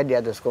 and the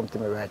idea just come to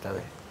me right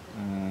away.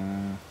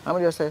 And I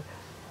just say,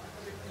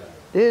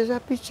 there's a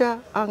picture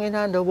hanging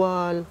on the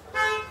wall.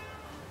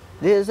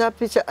 There's a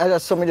picture, and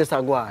that's somebody just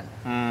go on.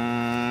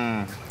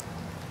 And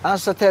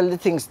so tell the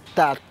things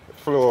start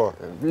flow.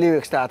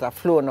 Lyrics start to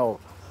flow now.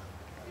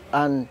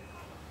 And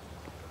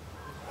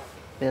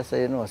yes,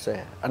 you know,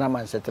 say, and a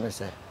man said to me,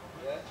 say,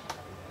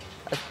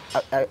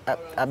 I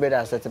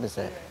better said to me,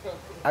 say,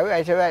 I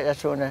write that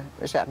show now.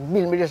 I say,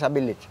 build me just a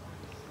build it.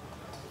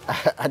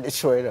 I did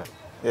show it.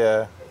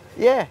 Yeah.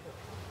 Yeah.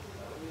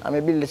 I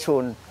mean, build the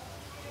tune.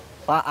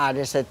 One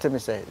artist said to me,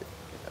 say,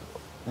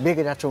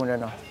 bigger that tune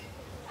now.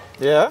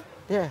 Yeah?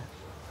 Yeah.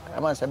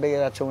 A man said, bigger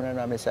that tune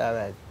now. I say, all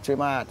right. 3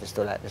 more artists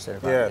to like this.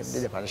 Yes.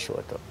 Did it on the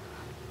show too.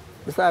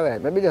 It's all right.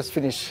 Maybe just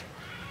finish.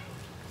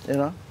 You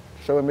know?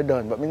 So when we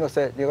done. But me know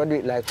say, you're going to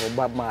do it like how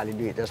Bob Marley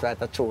do it. Just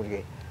like a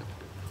tune.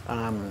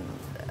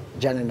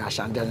 Johnny Nash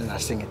and Johnny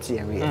Nash sing it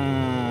same way.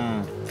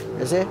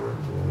 You see?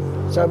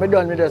 So when we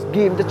done, we just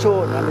give him the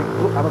tune.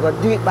 I'm going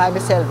to do it by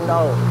myself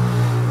now.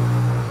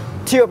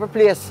 Tear up a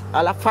place,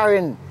 all a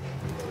foreign.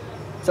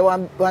 So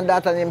one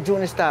daughter named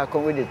Junior Star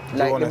come with it.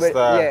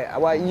 Yeah, I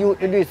want youth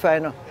to do it for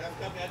you know.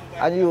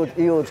 And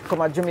youth come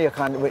to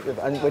Jamaica, and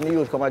when the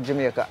youth come to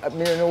Jamaica, I don't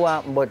know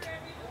what, but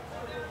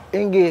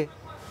Ingi,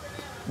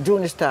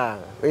 Junior Star,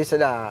 we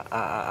said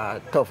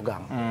a tough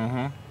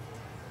gang.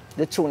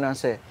 The tune and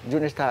say,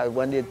 Junior Star,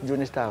 one day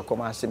Junior Star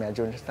come and see me, and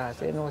Junior Star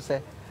say, you know,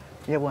 say,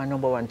 you have one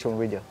 #1 tune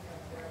with you.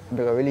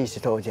 Because release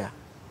it out here.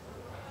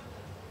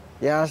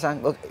 You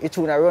understand? But the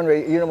tune I run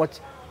with, you know what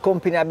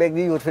company I beg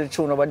the youth for the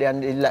tune over there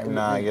and they like,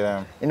 get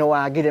them. You know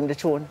why I give them the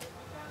tune.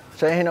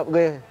 So I end up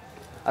going,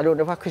 I don't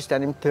know if a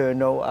Christian him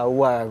turn out or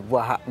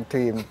what happened to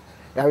him.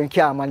 He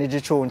can't manage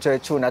the tune, so the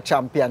tune a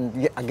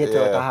champion get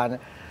out of hand.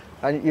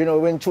 And you know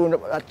when tune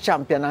a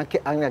champion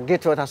and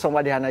get out of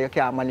somebody hand you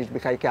can't manage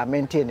because you can't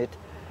maintain it.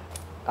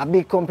 A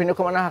big company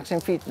come and ask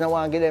him feet, now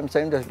want to give them, so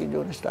him just give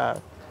you the star.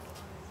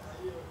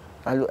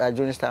 And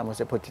Junior Star must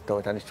have put it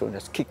out and the tune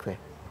just kick way.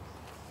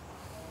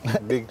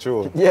 Big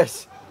tune.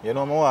 Yes. You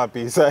know more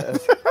piece. Right?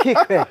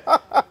 Kick way.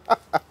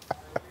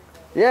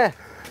 Yeah.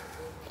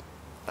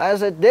 I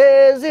said,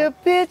 there's a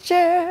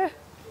picture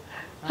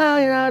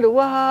hanging on the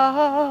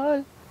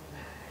wall.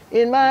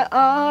 In my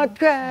heart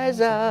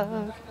cries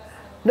out,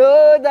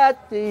 know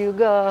that you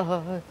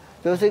gone.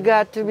 Those you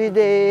got to be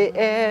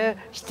there,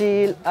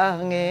 still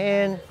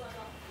hanging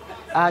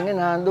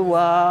on the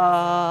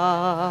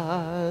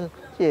wall.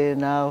 Yeah,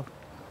 now.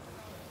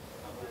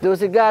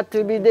 Those you got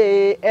to be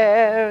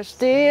there,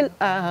 still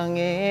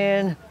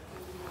hanging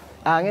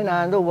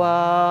on the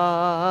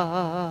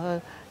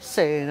wall.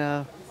 Say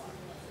now.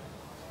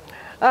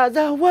 As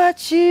I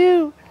watch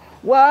you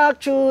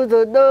walk through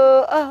the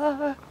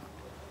door,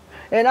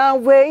 and I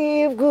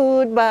wave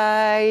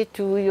goodbye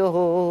to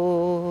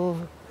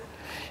you.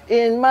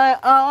 In my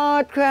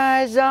heart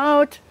cries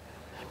out,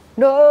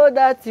 know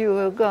that you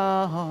are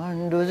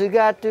gone. Those you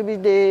got to be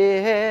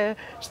there,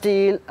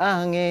 still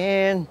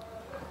hanging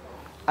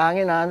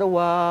on the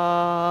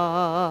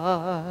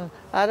wall.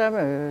 Out of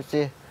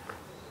mercy.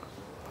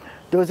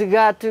 Those you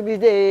got to be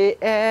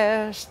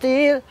there,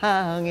 still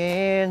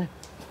hanging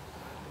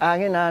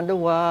on the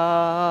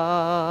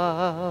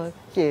wall.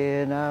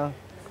 Yeah, now.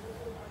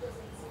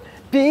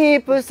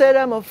 People said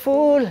I'm a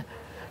fool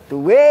to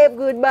wave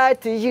goodbye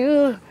to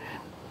you.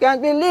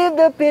 Can't believe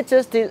the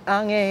picture still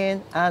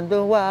hanging on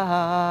the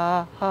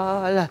wall.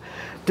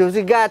 Those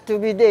you got to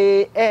be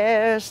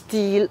there,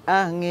 still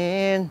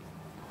hanging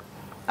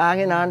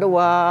on the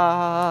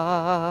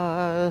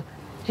wall.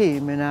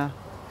 Hear me now.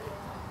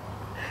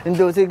 And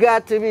those you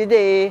got to be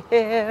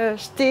there,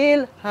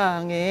 still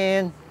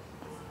hanging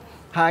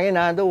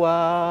on the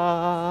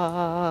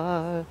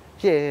wall.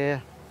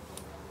 Yeah.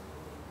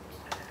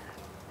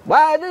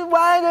 Why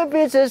the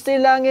picture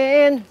still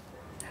hanging?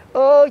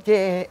 Oh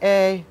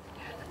yeah,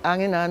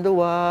 hanging on the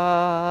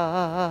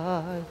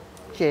wall.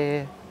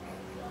 Yeah.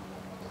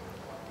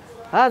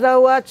 As I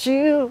watch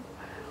you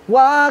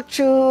walk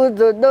through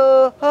the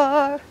door,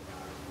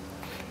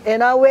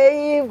 and I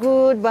wave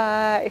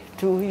goodbye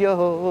to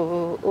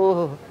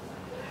you.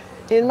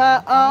 In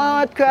my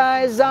heart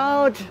cries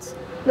out,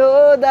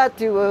 know that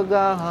you were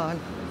gone.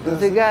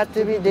 Cause you got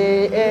to be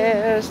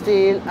there,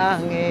 still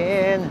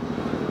hanging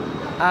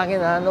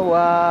on the wall.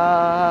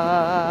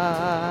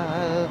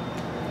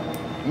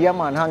 Yeah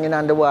man, hanging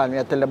on the wall, me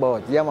I tell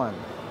about. Yeah man,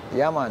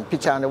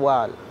 picture on the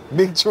wall.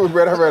 Big tune,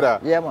 brother.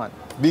 Yeah man.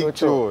 Big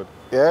tune.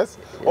 Yes?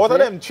 Out of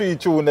them 3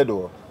 tunes they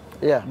do.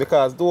 Yeah.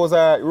 Because those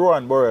are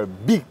Roland Burrell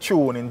big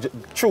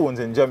tunes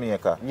in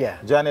Jamaica. Yeah.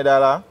 Johnny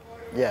Dollar,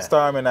 Yeah.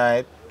 Stormy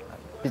Night,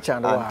 Picture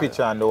on the and wall.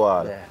 Picture on the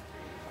Wall. Yeah.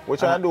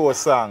 Which one of those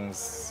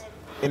songs,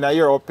 in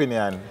your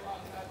opinion,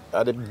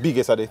 are the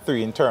biggest of the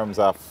 3 in terms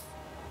of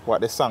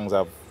what the songs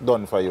have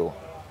done for you?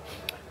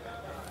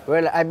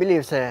 Well, I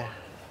believe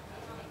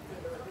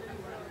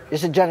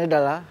it's a Johnny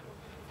Dollar.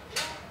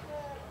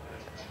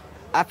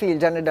 I feel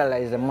Johnny Dollar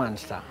is a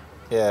monster.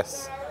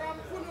 Yes.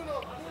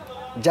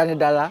 Johnny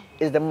Dollar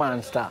is the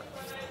monster.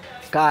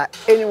 Because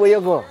anywhere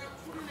you go,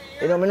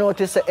 you know, I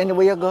notice that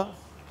anywhere you go,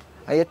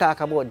 and you talk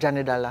about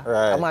Johnny Dollar,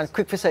 right. a man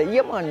quick to say,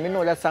 yeah man, me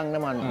know that song,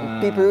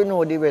 man. People who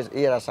know the words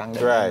hear that song.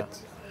 Right.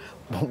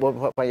 You know?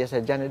 But when you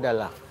say Johnny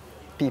Dollar,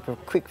 people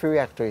quick to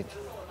react to it.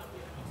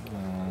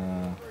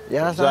 You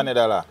understand? Johnny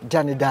Dollar.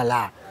 Johnny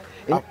Dollar.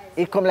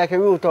 It come like a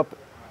root up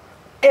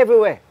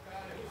everywhere.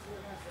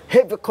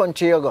 Every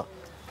country you go.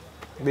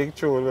 Big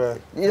tune,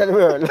 man. In the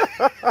world.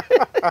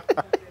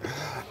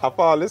 Of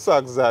all the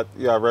songs that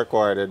you have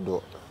recorded,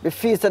 though, The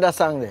feast of that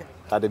song there.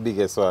 are the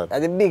biggest one.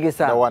 That's the biggest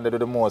song. The one that do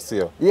the most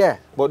here. Yeah.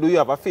 But do you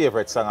have a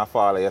favorite song of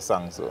all of your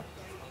songs, though?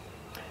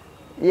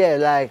 Yeah,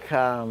 like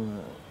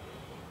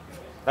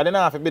I don't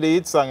know if it be the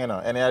hit song, you know,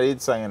 any other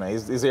hit song, you know.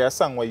 Is there a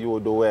song where you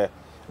would do where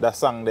that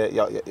song that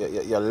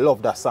you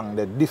love that song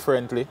that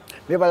differently?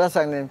 remember that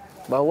song name?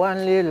 But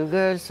one little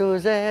girl,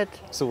 Suzette,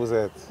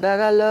 Suzette. that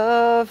I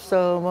love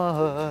so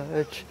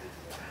much.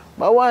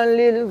 But one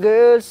little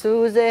girl,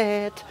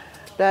 Suzette,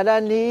 that I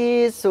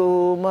need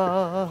so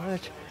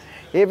much.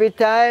 Every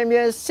time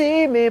you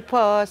see me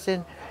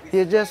passing,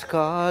 you just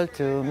call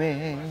to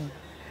me.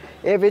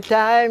 Every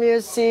time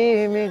you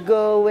see me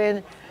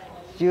going,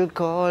 you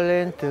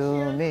calling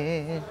to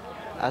me.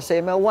 I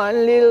say, my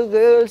one little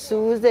girl,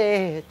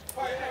 Suzette,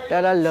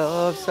 that I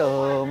love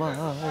so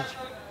much.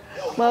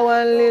 My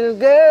one little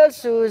girl,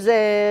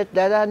 Suzette,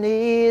 that I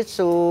need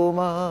so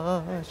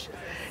much.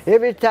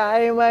 Every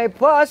time I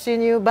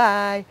passing you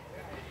by,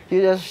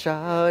 you just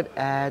shout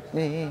at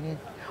me.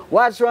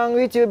 What's wrong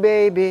with you,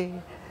 baby?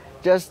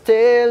 Just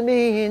tell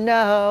me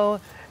now.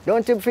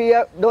 Don't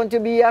you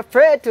be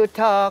afraid to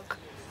talk.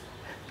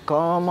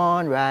 Come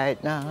on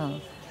right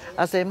now.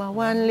 I say, my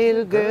one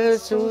little girl,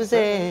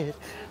 Suzette,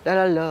 that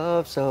I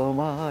love so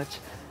much.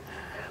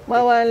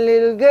 My one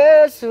little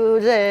girl,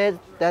 Suzette,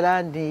 that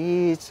I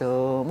need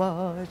so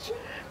much.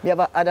 We have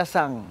another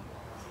song.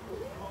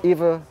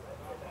 Even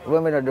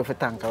when we don't do for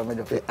tank, when we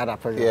do for other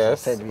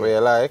producers. Yes, what you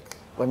like?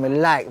 When we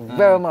like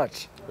very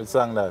much. Which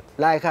song that?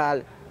 Like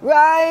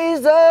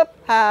Rise up,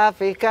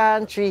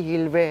 African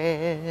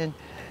children.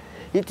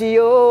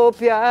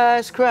 Ethiopia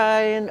is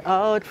crying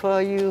out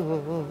for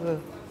you.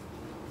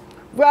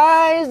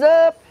 Rise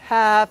up,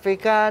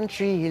 African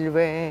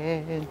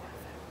children.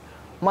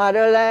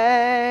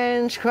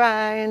 Motherland's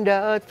crying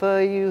out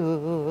for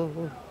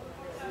you.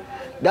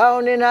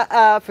 Down in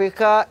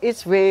Africa,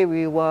 it's where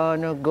we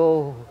wanna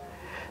go.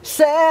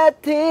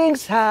 Sad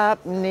things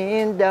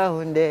happening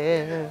down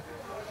there.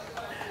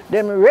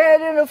 Them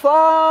raiding the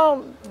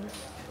farm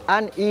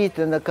and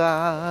eating the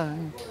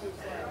corn.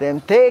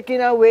 Them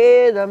taking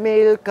away the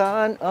milk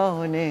and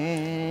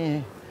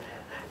honey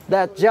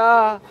that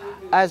Jah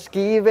has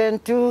given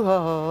to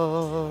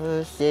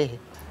us. Yeah.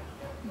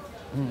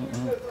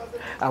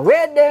 And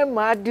what them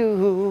a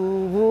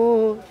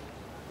do?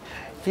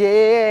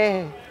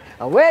 Yeah.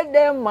 And what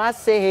them a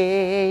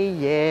say?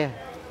 Yeah.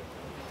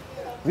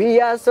 We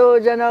are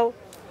soldiers now.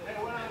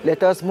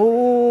 Let us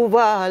move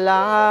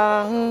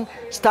along,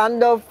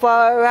 stand up for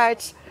our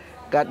rights,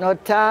 got no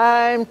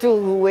time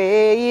to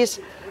waste.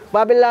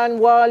 Babylon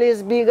wall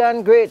is big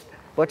and great,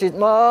 but it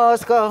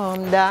must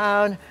come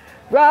down.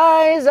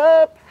 Rise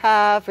up,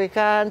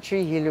 African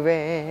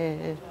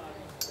children.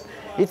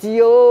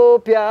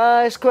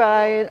 Ethiopia is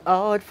crying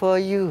out for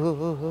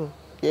you.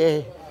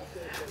 Yeah.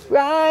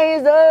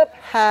 Rise up,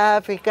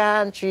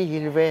 African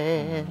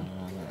children.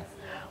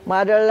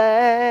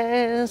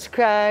 Motherland's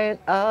crying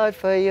out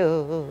for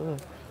you.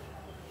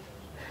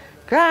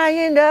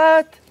 Crying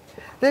out,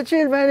 the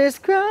children is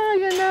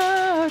crying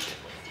out.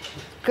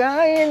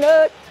 Crying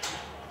out,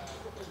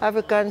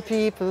 African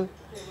people.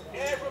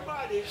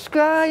 It's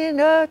crying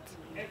out.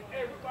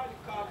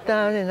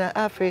 Down in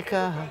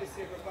Africa,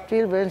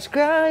 children's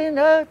crying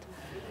out.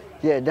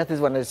 Yeah, that is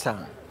one of the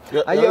songs.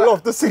 I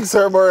love to sing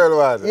Sir Burrell,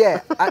 man.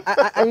 Yeah,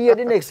 I hear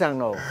the next song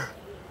now.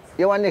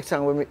 You want next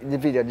song when the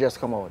video just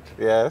come out?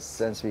 Yes.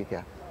 Since week,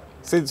 yeah.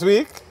 Since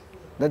week?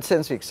 Not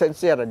since week,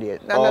 since the other day.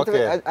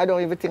 Okay. I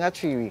don't even think a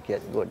 3 week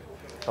yet. Good.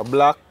 A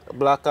black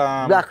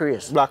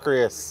race. Black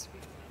race.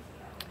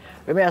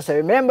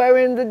 Remember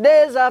in the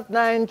days of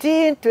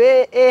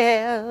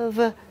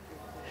 1912,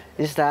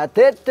 he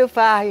started to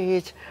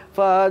fight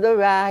for the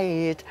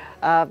right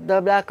of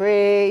the black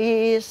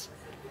race.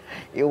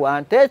 He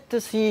wanted to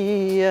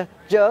see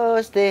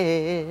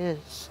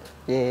justice.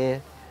 Yeah.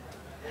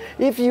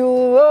 If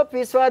Europe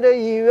is for the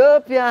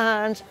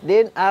Europeans,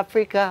 then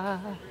Africa.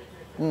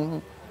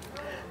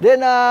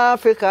 Then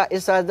Africa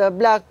is for the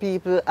black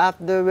people of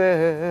the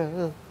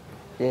world.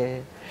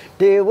 Yeah.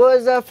 There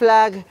was a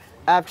flag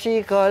of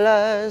 3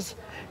 colors,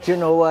 you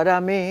know what I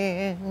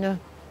mean?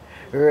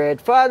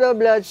 Red for the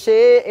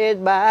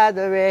bloodshed by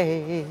the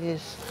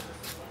race.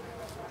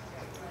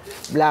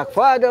 Black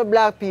for the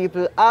black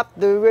people of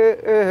the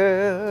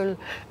world.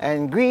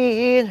 And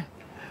green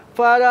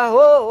for the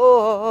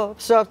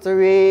hopes of the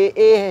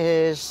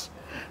race.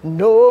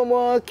 No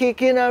more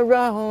kicking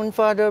around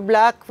for the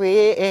black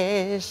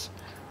race.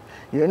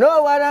 You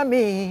know what I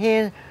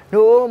mean?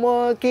 No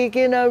more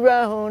kicking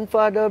around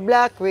for the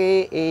black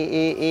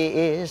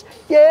race.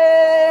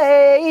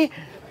 Yay!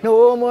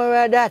 No more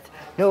of that.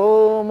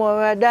 No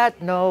more of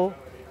that, no.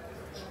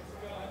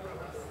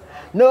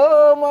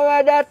 No more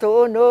of that,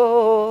 oh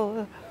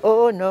no.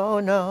 Oh no,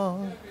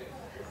 no.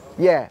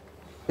 Yeah.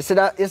 It's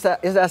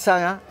a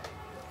song, huh?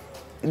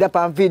 It's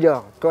on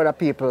video, crowd of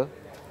people.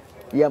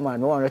 Yeah,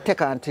 man, we want to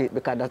take on to it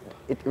because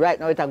right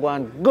now it's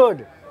going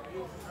good.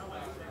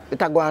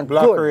 It's going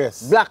Black good.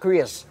 race. Black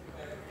race.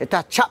 It's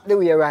a chop the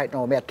way right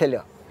now, may I tell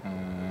you.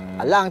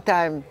 A long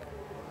time,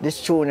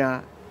 this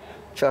tune,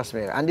 trust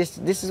me. And this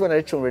is one of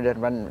the tunes that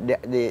run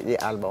the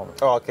album.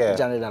 Okay.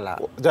 Johnny Dollar.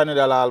 Johnny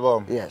Dollar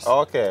album? Yes.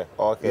 Okay,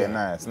 Yeah.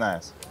 nice.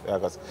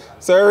 Yeah,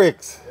 Sir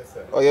Ricks,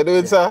 how you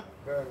doing, sir?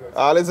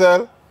 All is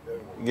well?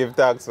 Give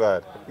thanks,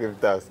 man. Give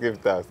thanks.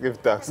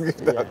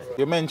 Yeah.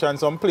 You mentioned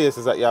some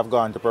places that you have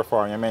gone to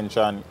perform. You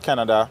mentioned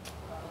Canada,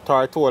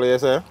 Tortola, you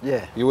say?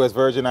 Yeah. US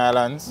Virgin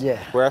Islands. Yeah.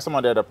 Where are some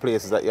of the other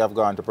places that you have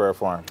gone to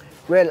perform?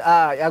 Well,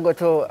 I go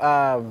to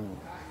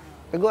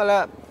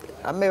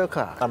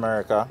America.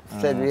 America.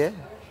 February,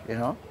 you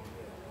know.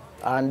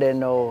 And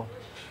then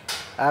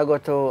I go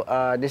to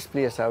this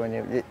place.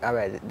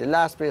 The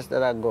last place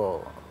that I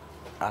go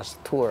as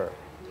tour,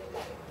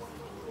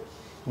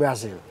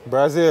 Brazil.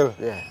 Brazil?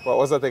 Yeah. What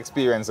was that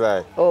experience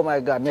like? Oh my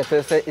God, me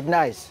feel say it's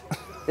nice.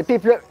 The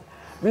people,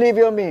 believe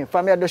you me,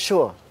 from here at the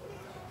show,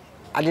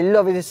 I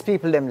love these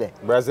people them there.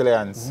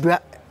 Brazilians.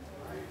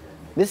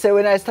 They say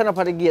when I stand up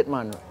at the gate,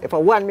 man, if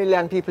 1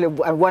 million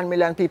people and 1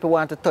 million people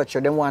want to touch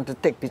you, they want to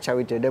take picture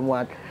with you, they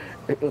want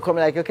you come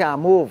like you can't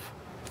move.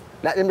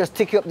 Like them just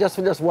stick you up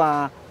just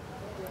want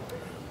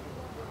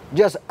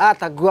just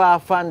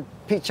autograph and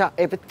picture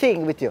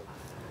everything with you.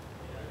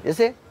 You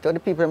see? To the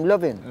people I'm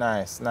loving.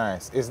 Nice.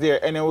 Is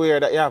there anywhere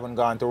that you haven't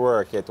gone to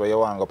work yet where you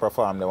want to go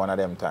perform one of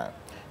them time?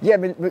 Yeah,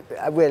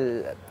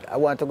 well, I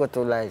want to go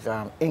to like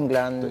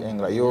England,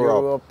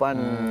 Europe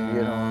and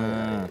you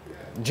know,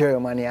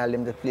 Germany, all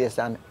them the place,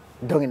 and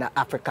down in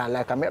Africa,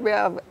 like maybe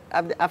have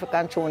the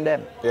African tune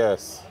them.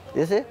 Yes.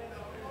 You see?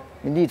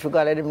 We need to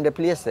go to them the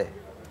place there.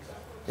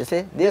 You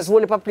see? There's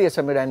only a place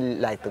where I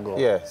like to go.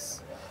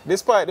 Yes.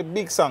 Despite the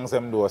big songs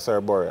them do,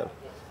 Sir Burrell,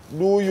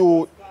 do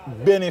you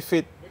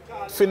benefit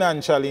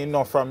financially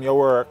enough from your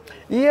work?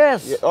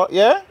 Yes. Yeah? Oh,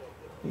 yeah?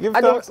 Give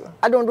thanks.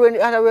 I don't do any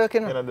other work, You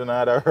don't do no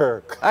other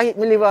work. I hit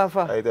me live off.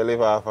 I hit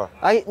live off.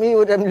 I hit me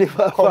with them live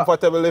off.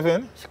 Comfortable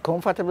living?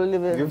 Comfortable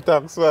living. Give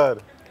thanks, man.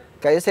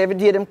 Because you say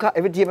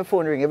every day my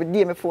phone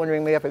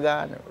ring, me have to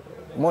go.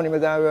 Money me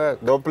go work.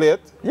 Don't play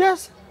it?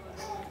 Yes.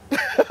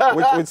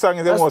 which song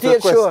is the most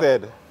stage show.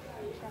 requested?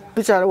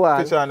 Picture on the wall.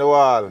 Picture on the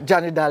wall.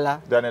 Johnny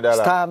Dollar.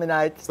 Stormy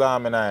Night.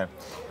 Stormy Night.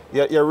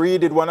 You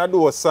redid one of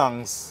those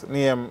songs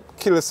named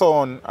Kill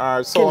Sound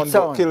or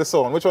Sound. Kill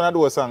Sound. Which one of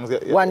those songs?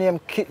 One named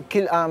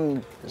Kill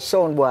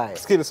Sound Boy.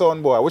 Kill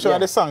Sound Boy. Which one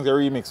of the songs you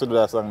remix to do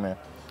that song man?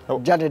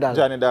 Johnny Dollar.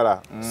 Johnny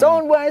Dollar.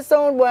 Sound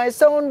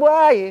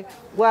boy,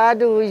 why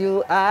do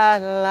you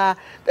Allah?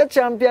 The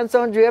champion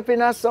sound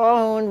draping a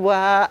sound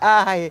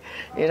boy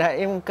in a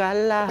him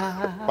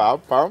color.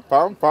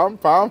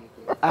 Pam.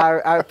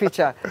 Our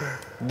picture.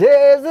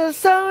 There's a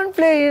sound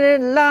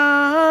playing in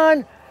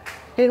lawn,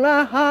 in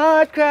my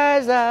heart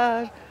cries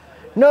out.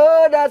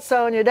 No, that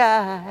sound you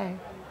die.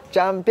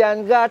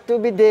 Champion got to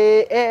be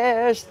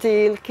there,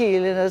 still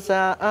killing a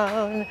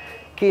sound.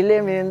 Kill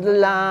him in the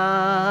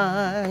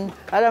land.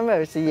 Have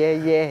mercy,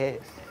 yeah.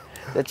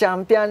 The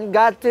champion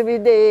got to be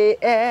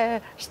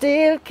there,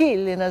 still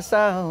killing a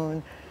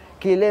sound.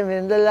 Kill him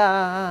in the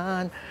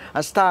land.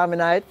 And Stormy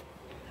Night.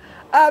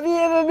 Have you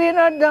ever been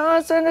a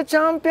dancer and the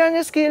champion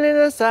is killing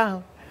a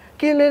sound?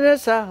 Killing a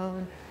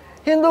sound.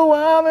 In the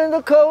warm, in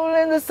the cold,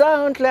 in the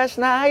sound clash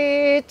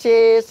night,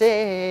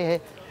 yeah.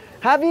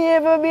 Have you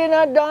ever been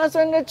a dancer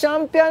and the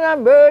champion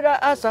and murder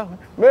a sound?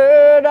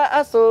 Murder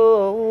a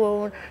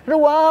sound. The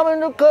warm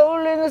and the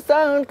cold in the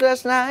sound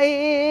clash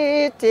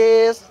night,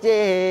 yes,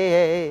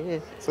 yeah.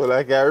 So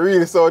like a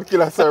real sound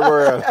killer, Sir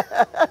Burrell.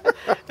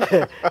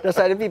 That's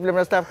why the people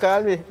must have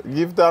called me.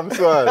 Give thanks,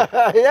 man.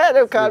 Yeah,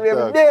 they call me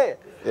every day.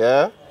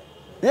 Yeah?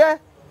 Yeah.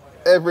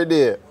 Every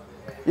day.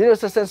 You know,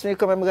 so since me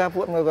come, I'm going to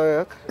put my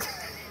work.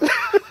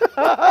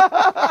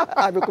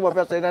 I will come up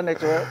and say the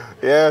next word.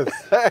 Yes.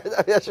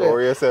 Yes, sure.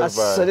 Over yourself,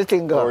 man. So the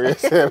thing goes. Over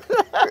yourself.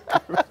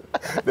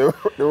 the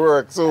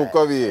work soon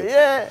come here.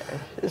 Yeah.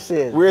 You see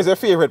it. Where's your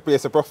favorite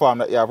place to perform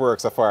that you have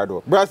worked so far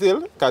though?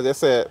 Brazil? Because you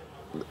say...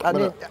 I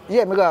mean,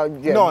 yeah, me go.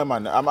 Yeah. No,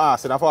 man. I'm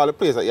asking of all the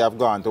places that you have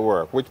gone to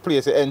work, which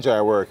place you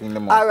enjoy working the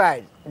most? All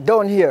right.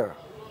 Down here.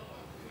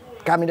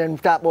 Come in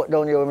and talk about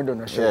down here when we do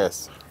no show.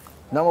 Yes.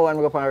 Number one,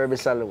 we go up on Rebel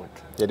Salute.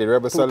 You did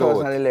Rebel Salute?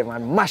 2011,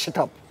 and mash it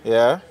up.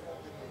 Yeah?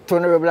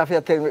 Tony Rebel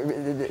after tell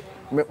me,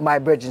 my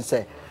brethren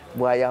say,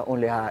 boy, you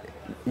only had,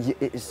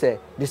 he say,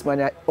 this man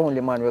is the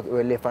only man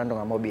we left and down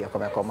and mobile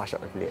come mash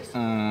up the place.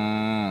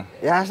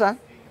 You understand?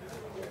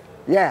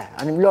 Yeah,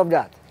 and he love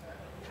that.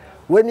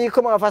 When he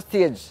come off a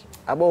stage,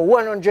 about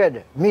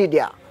 100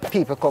 media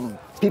people come,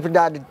 people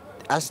that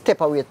a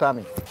step away from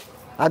me.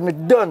 And me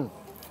done.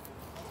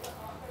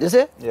 You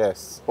see?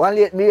 Yes. One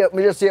lady,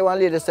 me just say one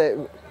lady say,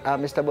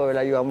 Mr.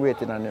 Burrell, you am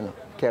waiting and you know,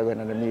 carrying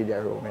in the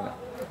media room, you know.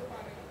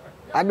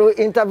 I do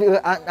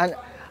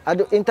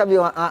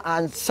interview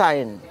and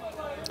sign.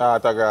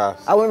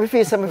 Autographs. And when we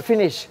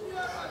finish,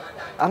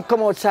 I'm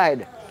come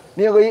outside.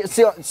 Me go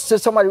see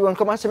somebody will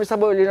come and say, Mr.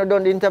 Burrell, you know,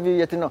 done the interview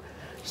yet, you know.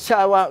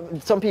 So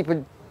some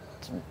people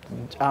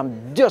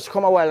just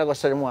come a while ago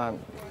so they want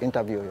to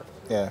interview you.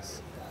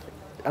 Yes.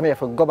 I mean,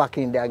 if we go back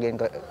in there again,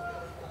 go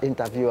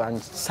interview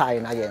and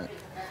sign again.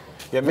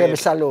 You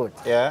salute.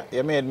 Yeah,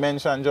 you made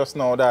mention just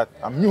now that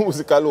a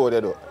music alone,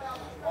 you do.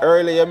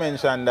 Earlier you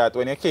mentioned that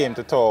when you came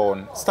to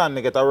town,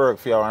 Stanley get a work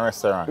for you in a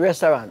restaurant.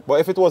 Restaurant.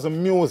 But if it wasn't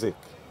music,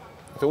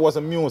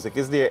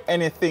 is there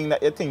anything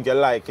that you think you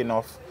like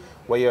enough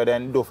where you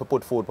then do for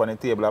put food on the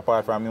table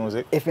apart from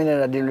music? If you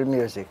never deal with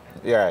music?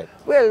 Yeah. Right.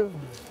 Well,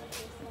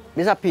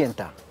 he's a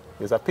painter.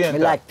 He's a painter? I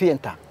like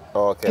painter.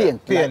 Okay.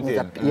 Painting.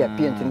 Like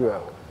painting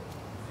work.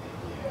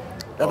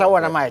 That's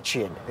one of my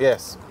trade.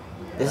 Yes.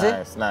 Is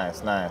it?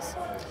 Nice.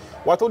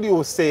 What would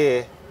you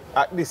say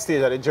at this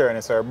stage of the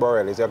journey, Sir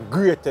Burrell, is your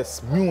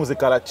greatest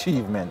musical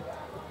achievement?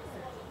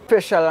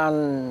 Special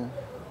and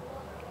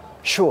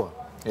show.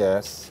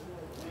 Yes.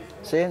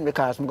 See,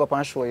 because I go up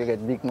on show, you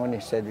get big money,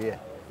 said we.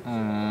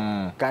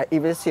 Because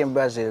even see in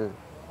Brazil,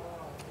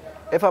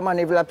 if a man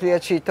will play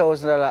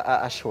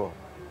 $3,000 a show,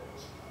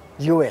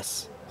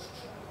 US,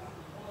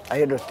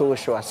 I do 2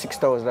 shows,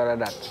 $6,000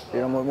 that.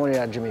 You know, more money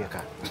in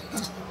Jamaica.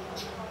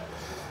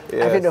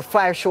 Yes. I do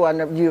 5 shows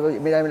and you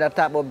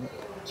talk about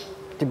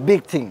the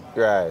big thing.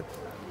 Right.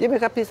 You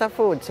make a piece of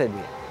food, said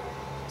we.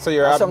 So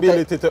your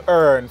ability to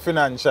earn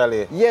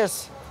financially,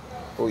 yes,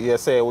 you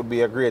say would be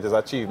your greatest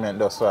achievement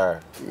thus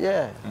far?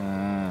 Yeah.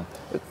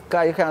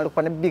 Because you can look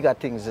on the bigger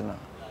things, you know.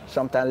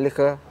 Sometimes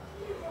liquor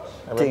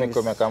things.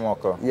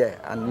 Yeah,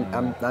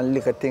 and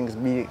liquor things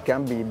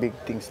can be big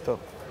things too.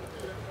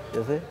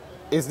 You see?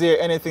 Is there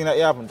anything that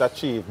you haven't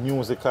achieved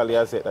musically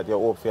as it that you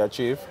hope to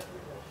achieve?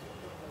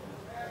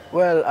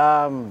 Well,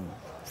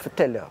 to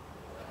tell you,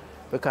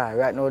 because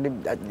right now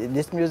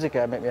this music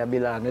make me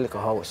build a little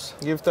house.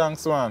 Give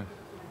thanks, man.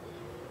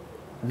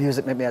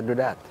 Music make me do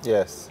that.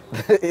 Yes.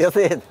 You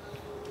see it?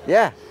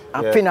 Yeah.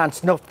 And Yeah.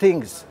 finance enough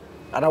things.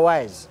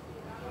 Otherwise,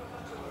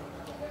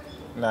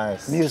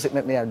 Nice. music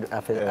make me do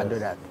Yes.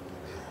 that.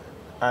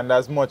 And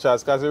as much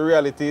as, because the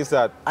reality is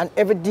that And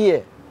every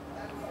day,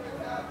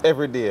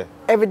 every day,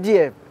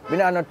 we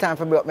don't have no time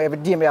for broke. Every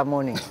day we have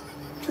money.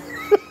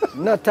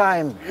 No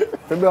time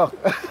for broke.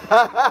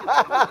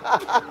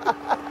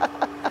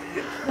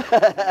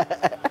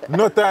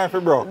 no time for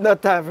bro. No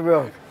time for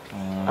broke.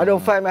 I don't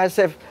find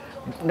myself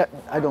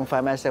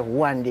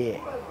one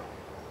day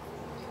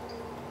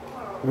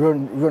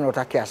run out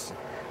of cash,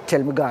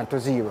 tell me gone to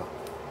zero.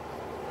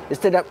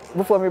 Instead of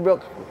before me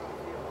broke,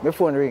 my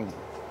phone ring.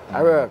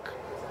 I work.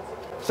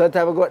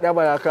 Sometimes I go out there and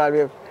I call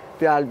me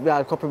for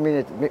a couple of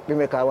minutes, me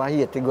make a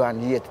 80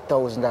 grand,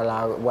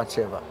 $80,000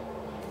 whatever.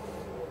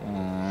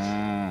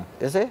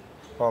 You see?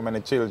 How many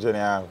children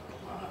you have?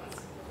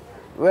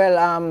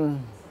 Well,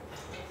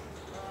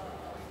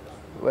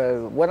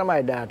 one of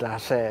my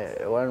daughters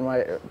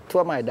two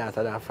of my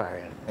daughters are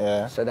foreign.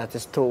 Yeah. So that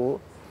is 2.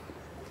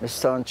 My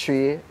son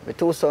 3. My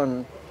 2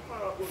 sons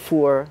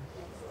 4,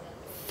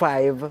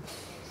 5.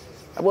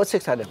 About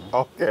 6 of them.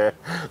 Okay.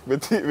 Me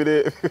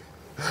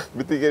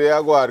think they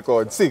are going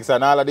code 6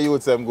 and all of the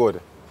youths them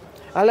good.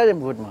 All of them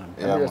good, man.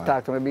 Yeah, I just man.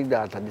 talked to my big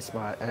daughter this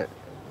morning.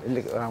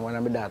 One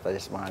of my daughters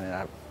this morning,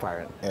 a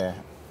parent. Yeah.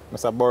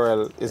 Mr.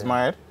 Burrell is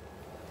married?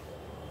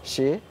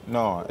 She?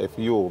 No, if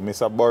you,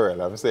 Mr.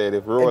 Burrell, I'm saying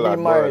if Ain't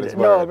Roland Burrell is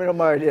married. No, I'm not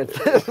married yet.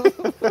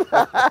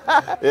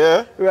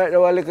 Yeah? Right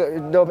now,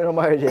 no, I'm not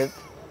married yet.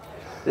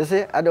 You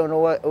see, I don't know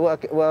what I'm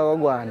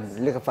going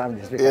to look for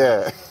this.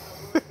 Yeah.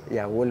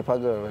 Yeah, whole heap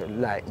of girl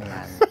like me.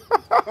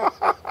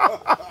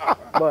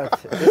 But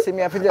you see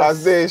me, I feel just...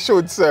 As they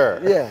should, sir.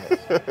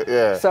 Yeah.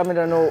 Yeah. Some I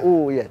don't know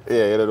who yet.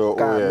 Yeah, you don't know who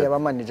Because yet. we have a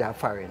manager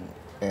foreign.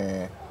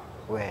 Yeah.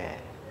 Where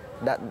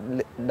that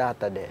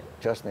daughter there,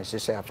 trust me, she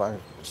say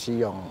she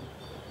young,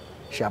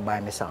 she buy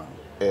me song.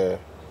 Yeah.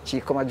 She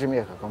come to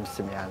Jamaica, come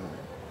see me and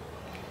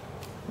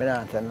me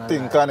not tell her.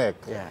 Thing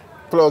connect. Yeah.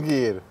 Plug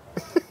in.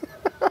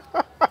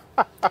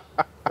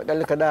 But the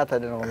little daughter,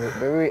 you know,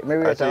 me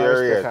rate Actually, her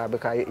you're respect right. her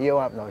because you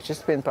want now. She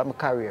spend for my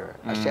career.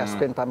 And she has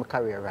spent for my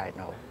career right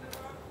now.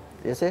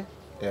 You see?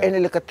 Yeah. Any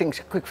little thing,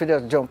 she quick for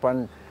just jump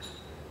and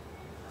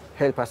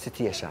help her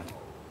situation.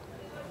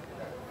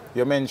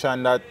 You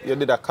mentioned that you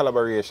did a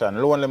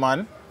collaboration. Lonely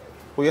Man.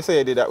 Who you say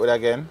you did that with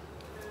again?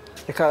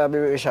 The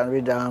collaboration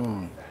with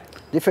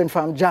different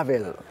from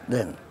Javel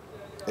then.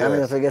 I mean,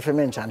 Yes. I forget to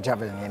mention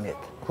Javel name it.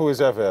 Who is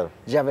Javel?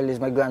 Javel is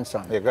my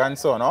grandson. Your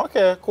grandson.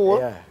 Okay, cool.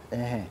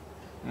 Yeah.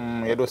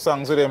 You do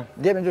songs with him?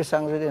 They do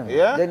songs with him.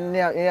 Yeah? Then he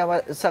have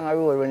a song I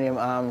wrote with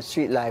him,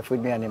 Street Life with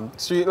me and him.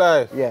 Street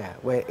Life? Yeah,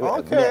 where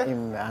Okay.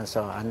 him and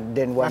so and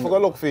then I one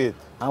forgot look for it.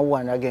 and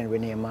one again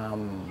with him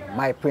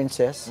My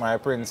Princess. My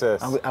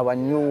Princess. And we have a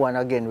new one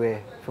again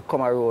where for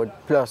Come Road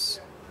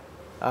plus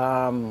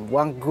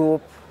one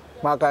group,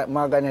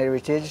 Morgan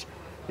Heritage,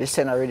 they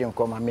send a rhythm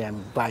come and me and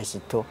vice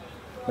it too.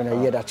 When I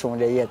hear that tune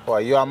they yet. Oh,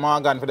 you are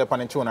Morgan for the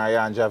pan tune or you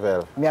and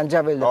Javel? Me and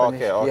Javel Okay.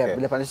 yeah,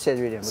 we on the stage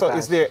with him. So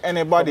is there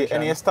anybody,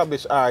 any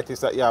established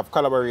artist that you have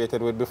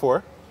collaborated with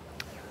before?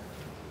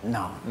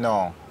 No.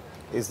 No.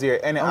 Is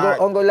there any I'm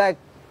artist? go like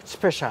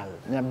special.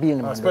 Yeah,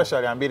 being man.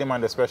 Special, and be the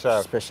man the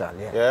special. Special,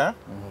 yeah. Yeah?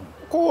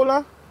 Cool,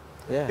 huh?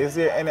 Yeah. Is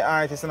there any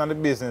artist in the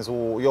business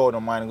who you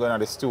don't mind going to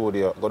the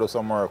studio, go do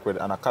some work with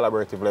on a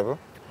collaborative level?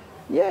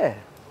 Yeah.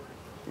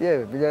 Yeah,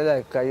 because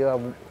like you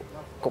have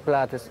couple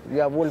artists, you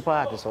have whole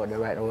artists out there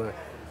right now.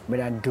 We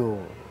don't do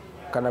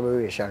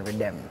collaboration with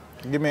them.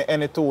 Give me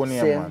any two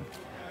name, Same. man.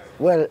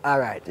 Well, all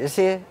right. You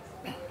see,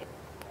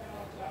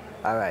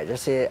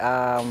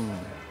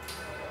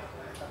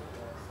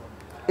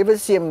 if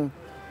it's same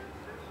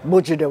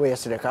Buju the way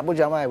yesterday, because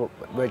Buju my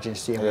virgin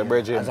same Yeah,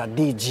 virgin. as a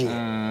DJ.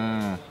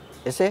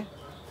 You see,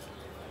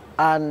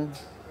 and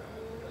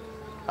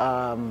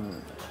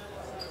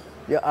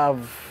you have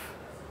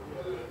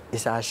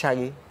it's a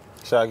Shaggy.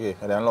 Shaggy.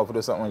 I don't love to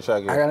do something with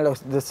Shaggy. I can love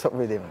to do something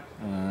with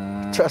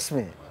him. Trust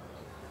me.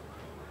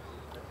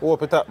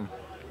 Hope it happen.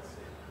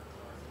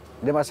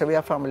 They must say we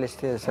are family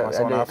still. So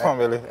Must want a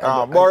family.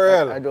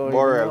 Burrell.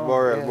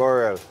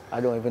 Burrell. I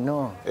don't even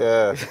know.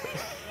 Yeah.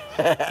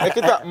 Make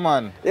it happen,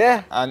 man.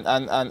 Yeah.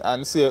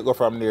 And see it go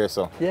from there,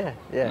 so.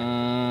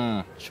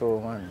 Yeah.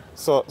 Sure, man.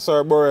 So,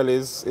 Sir Burrell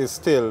is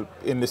still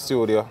in the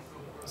studio,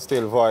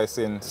 still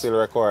voicing, still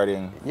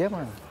recording. Yeah,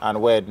 man.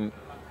 And when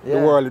the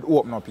Yeah. world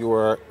opened up, you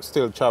were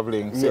still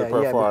traveling, still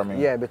performing.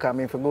 Yeah, because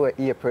I go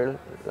April.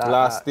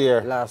 Last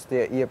year. Last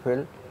year,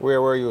 April.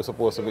 Where were you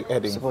supposed to be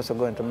heading? Supposed to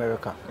go into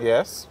America.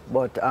 Yes.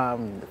 But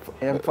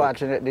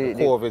unfortunately,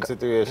 the COVID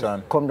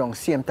situation. come down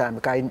same time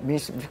because I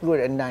go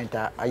the 9th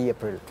of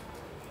April.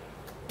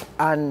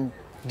 And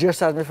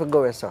just as me for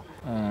go, so.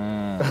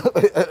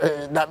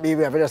 That means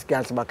we have to just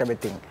cancel back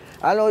everything.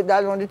 I know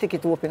the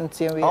ticket open the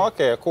same way.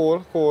 Okay,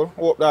 cool.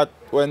 Hope that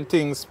when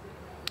things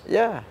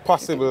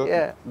possible,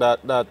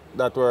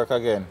 that work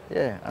again.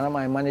 Yeah, and I'm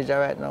my manager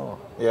right now.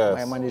 Yes.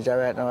 My manager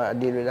right now, I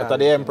deal with that. After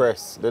the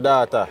Empress, the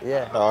daughter.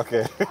 Yeah.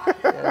 Okay.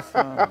 Yes,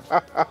 man.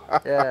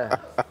 Yeah.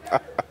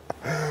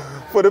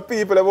 For the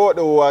people about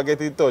who are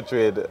get in touch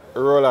with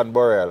Roland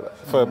Burrell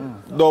for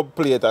dub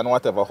plate and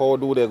whatever, how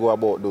do they go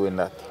about doing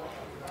that?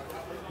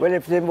 Well,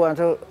 if they want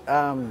to,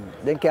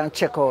 they can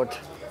check out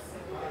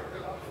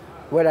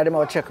whether they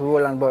want to check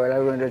Roland Burrell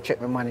or whether they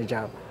check my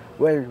manager.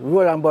 Well,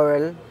 Roland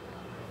Burrell,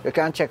 you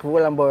can check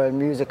Roland Burrell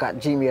music at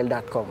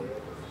gmail.com.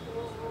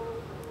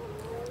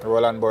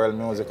 Roland Burrell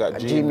music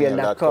at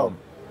gmail.com.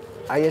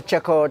 And you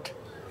check out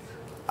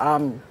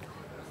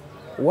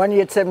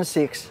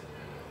 1876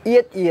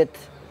 88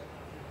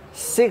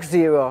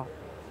 60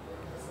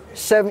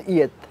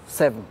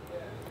 787.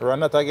 Run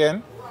that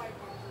again.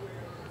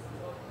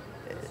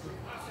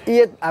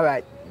 All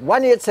right.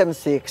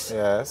 1876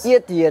 Yes.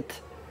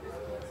 88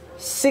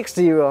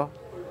 60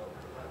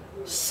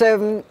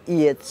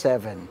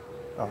 787.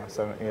 Oh,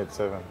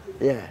 787.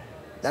 Yeah.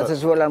 That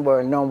is Roland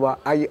Burrell number.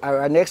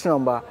 Our next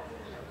number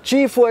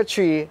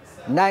 343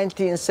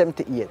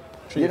 1978.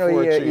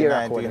 343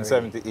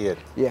 1978.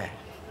 Yeah.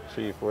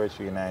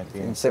 343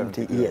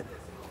 1978.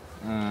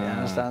 You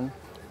understand?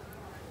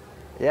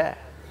 Yeah.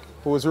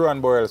 Who's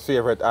Roland Burrell's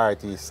favorite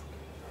artist?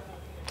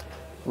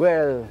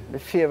 Well, the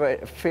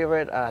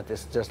favorite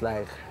artist, just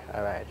like,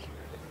 all right,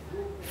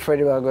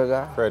 Freddie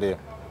McGregor. Freddie.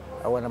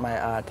 One of my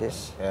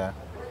artists. Yeah.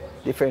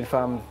 Different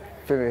from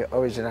favorite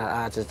original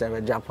artists that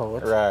were drop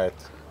out. Right.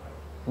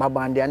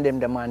 Babandi and them,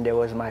 the man, they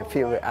was my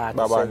favorite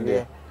artist.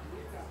 Babandi.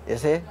 You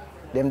see?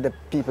 Them, the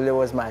people, they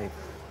was my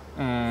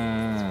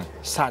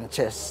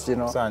Sanchez, you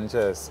know.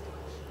 Sanchez.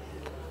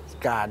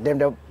 God, them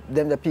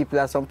the people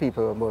are some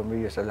people but we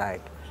used to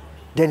like.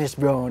 Dennis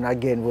Brown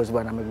again was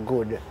one of my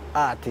good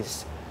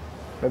artists.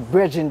 But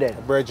Bridging then.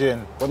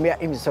 Bridging. But me and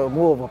him so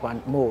move up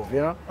and move, you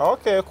know.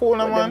 Okay, cool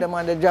now, man. Them the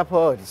man they drop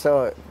out.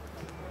 So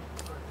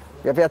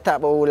you have to talk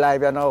about who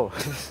live you know.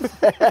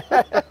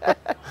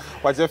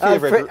 What's your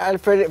favorite?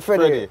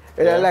 Freddie.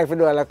 Yeah. I like to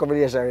do a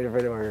combination with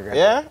Freddie McGregor.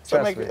 Yeah? So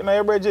Trust me. now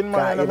you're Bridging,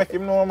 man, and make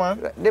him know,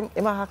 man.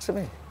 He might ask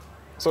me.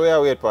 So yeah,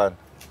 wait, man.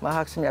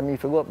 My ask me, I mean,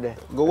 if you go up there.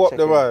 Go up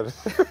there, man.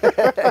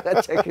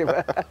 Check him.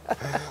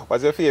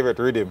 What's your favorite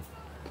rhythm?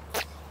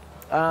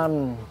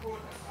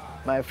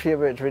 My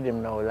favorite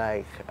rhythm now,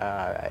 like,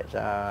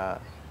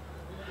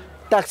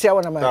 Taxi is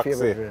one of my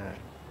favorite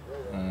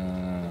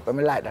rhythm. But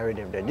I like that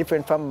rhythm there.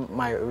 Different from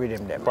my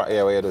rhythm there.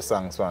 Yeah, where you do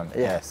songs, man.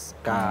 Yes.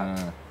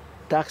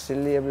 Taxi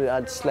label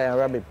had Sly and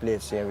Rabbit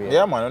plates here.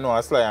 Yeah, man, you know,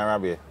 a Sly and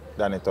Rabbit,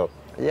 done it up.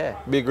 Yeah.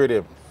 Big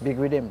rhythm. Big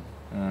rhythm.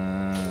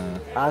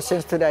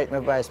 Since today, my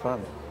vice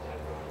pan.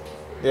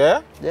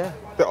 Yeah? Yeah.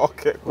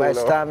 Okay, cool. My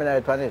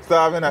stamina on it.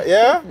 Stamina,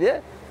 yeah?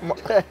 Yeah.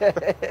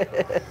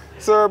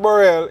 Sir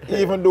Burrell,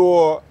 even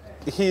though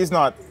he's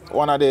not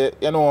one of the,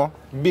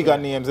 bigger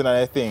names in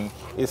anything,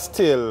 is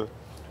still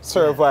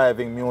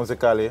surviving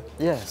musically.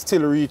 Yeah.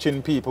 Still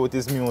reaching people with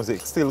his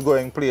music, still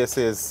going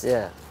places.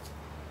 Yeah.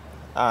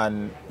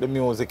 And the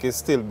music is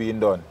still being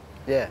done.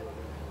 Yeah.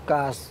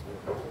 Because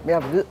we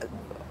have,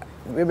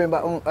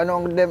 remember,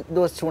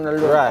 those tunes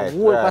alone,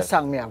 right.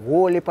 Song, me have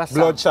whole heap of song.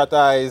 Bloodshot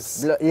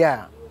Eyes.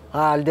 Yeah.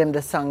 All them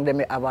the song, them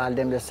have all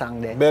them the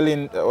song there.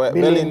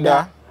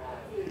 Belinda.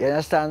 You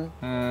understand?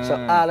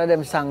 So all of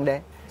them sang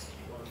there.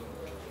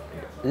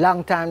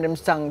 Long time them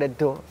sang there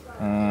too.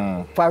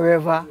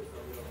 Forever.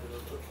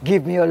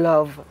 Give me your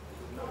love.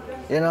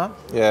 You know?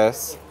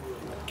 Yes.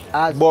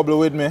 Bubble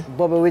with me.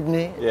 Bubble with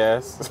me.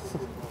 Yes.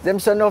 Them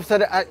son of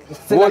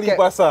Whole heap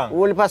of song.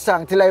 Whole heap of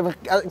song till I even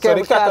so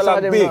the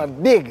catalog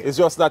big. It's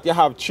just that you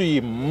have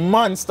 3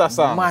 monster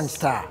songs.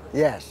 Monster.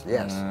 Yes.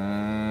 Yeah.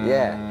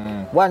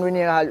 One when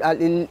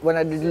one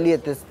of the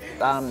latest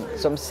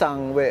some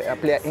song where I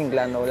play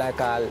England now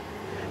like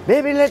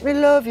Baby let me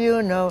love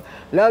you now.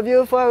 Love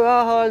you for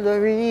all the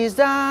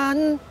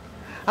reason.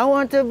 I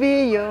want to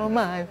be your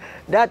man.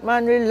 That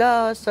man will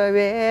last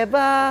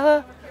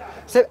forever.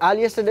 So all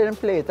yesterday them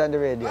play it on the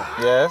radio.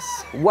 Yes.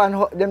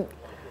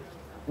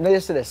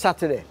 Yesterday,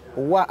 Saturday,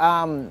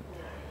 1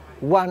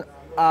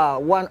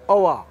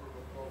 hour,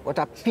 what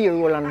a pure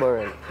Roland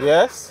Burrell.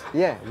 Yes?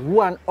 Yeah,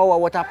 1 hour,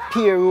 what a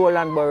pure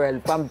Roland Burrell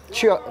from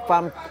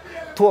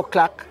 2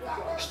 o'clock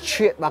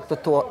straight back to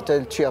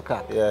 3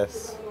 o'clock.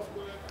 Yes.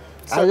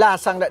 And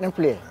last song that they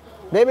play,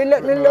 Baby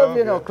Let Me Love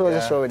You, close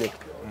the show with it.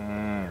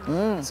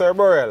 Sir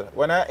Burrell,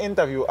 when I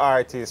interview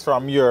artists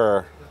from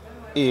your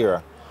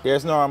era,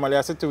 there's normally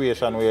a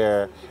situation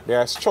where they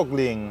are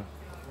struggling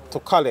to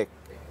collect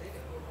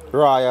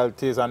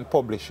royalties and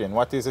publishing.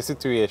 What is the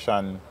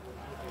situation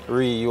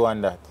you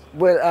on that?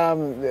 Well,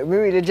 we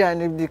really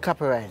joined the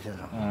copyright, you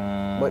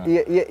know. But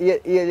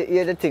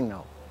here's the thing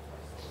now.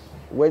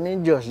 When we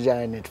just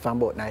joined it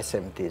from about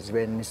 1970s,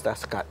 when Mr.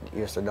 Scott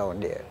used to down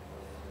there.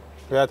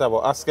 You talk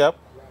about ASCAP?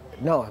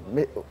 No,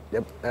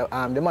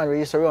 the man we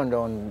used to run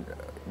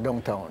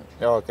downtown.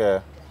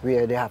 Okay.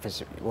 Where the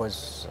office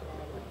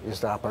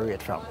used to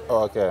operate from.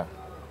 Okay.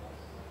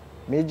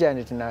 Me joined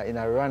it in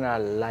a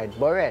Ronald Light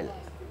Burrell.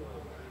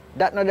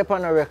 That not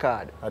upon a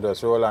record. I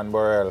just Roland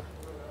Burrell.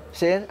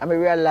 See, I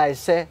realize,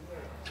 say,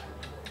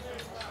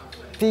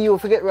 for you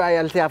forget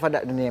royalty after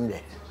that the name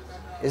there.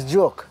 It's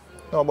joke.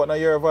 No, but now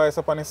your voice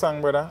upon the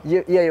song, brother.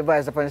 Yeah, your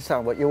voice upon the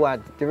song, but you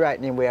want the right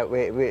name where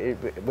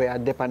I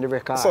dip on the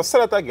record. So say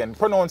that again.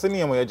 Pronounce the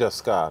name where you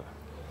just called.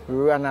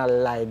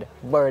 Roland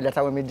Burrell. That's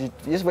when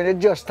this when you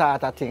just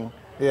start a thing.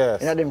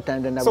 Yes. In them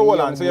time, then so hold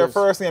on. So your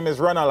first name is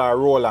Ronald or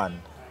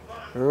Roland?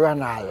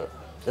 Ronald.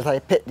 That's a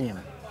pet name.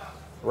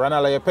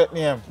 Ronald is your pet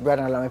name?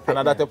 Ronald is my pet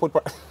and name. That you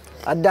put...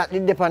 And that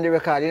did depend on the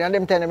record. In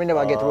them time, I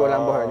never get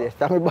Roland Burrell.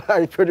 That's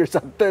my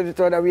producer. Turn it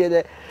on the way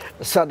there.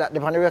 So that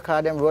depend on the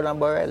record, them Roland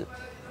Burrell.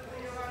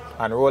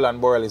 And Roland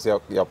Burrell is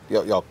your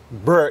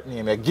birth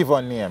name, your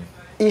given name?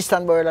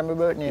 Eastern Burrell is my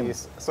birth name.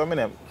 So my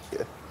name...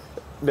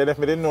 Then if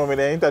I didn't know me,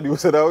 they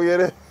introduced it out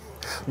here.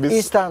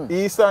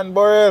 Eastern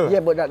Burrell.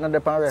 Yeah, but that's not the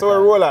record.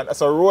 So Roland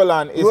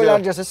is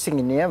Roland just a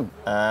singing name.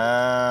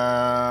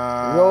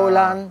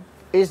 Roland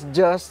is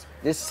just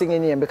this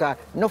singing name because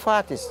no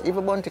artists,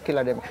 even Bounty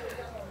killer them.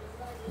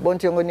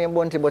 Bounty on name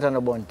Bounty, but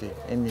no Bounty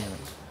in name.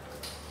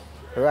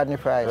 Rodney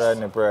Price.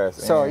 Rodney Price.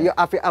 So you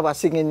have to have a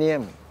singing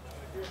name.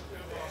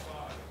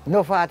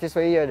 No artists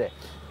for you hear there.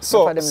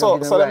 So let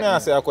me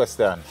ask you a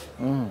question.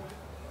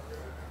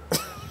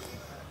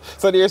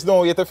 So there's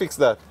no way to fix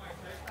that?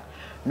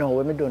 No,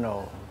 what we do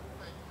now,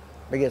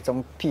 we get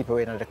some people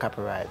in the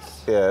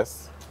copyrights.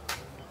 Yes.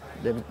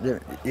 You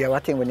have a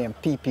thing with name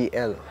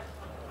PPL.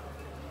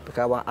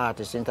 Because one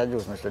artist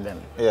introduced me to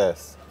them.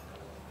 Yes.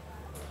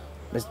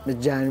 I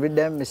join with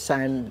them, I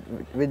sign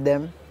with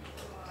them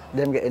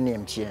get a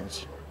name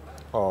change.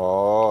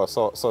 Oh,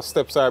 so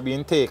steps are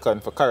being taken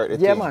for character.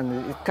 Yeah,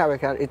 man,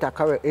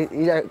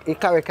 it's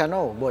character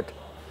now, but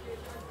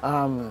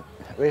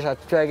we should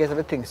try to get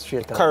everything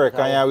straight.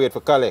 Character and you wait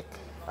for collect.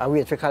 I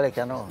wait for collect,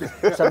 you know.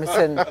 So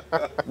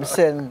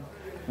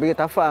we get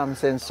a farm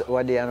since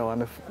what day, you know,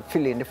 I'm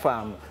filling the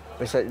farm.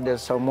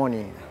 There's some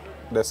money.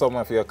 There's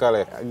something for your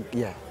collect?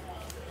 Yeah.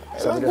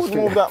 So it's a good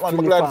move that, man.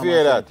 I'm glad to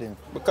hear that.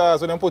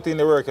 Because when you put in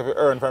the work, if you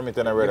earn from it,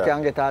 you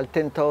can get all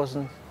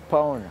 £10,000.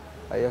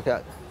 You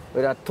can,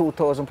 with that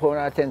 £2,000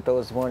 or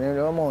 £10,000, you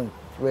know amount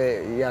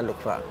where you look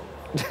for.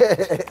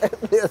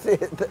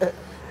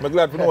 I'm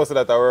glad to know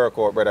that I work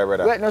out, brother.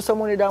 Right now, some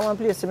money that one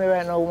place to me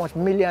right now, much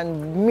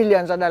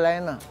millions of dollars,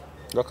 you know.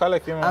 Go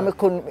collect it, man. And I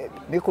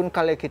couldn't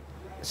collect it,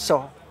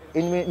 so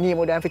in my name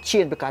would have to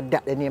change because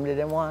that's the name that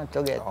they want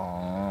to get.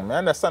 Oh, I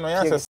understand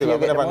what you say still. I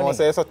never know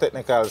say it's so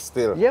technical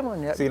still. Yeah,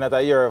 man. Yeah. Seeing that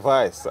I hear a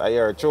voice, I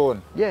hear a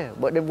tune. Yeah,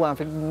 but they want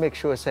to make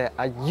sure say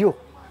you,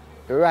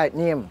 the right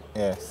name.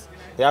 Yes.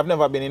 You have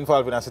never been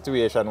involved in a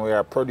situation where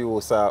a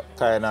producer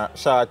kind of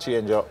short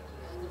change up.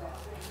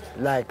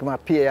 Like my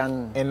pay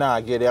and... And now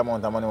get the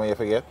amount of money when you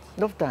forget?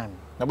 Enough time.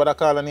 Nobody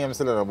call the name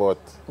still about?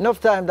 Enough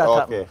time that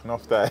happen. Okay,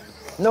 enough time.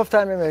 Enough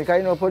time, because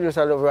you know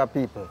producer love our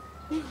people.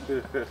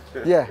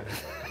 Yeah.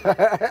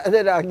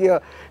 Then I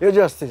give you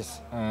justice.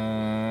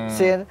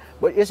 Saying,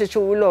 but you see,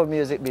 true, we love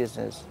music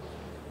business.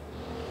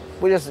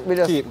 We just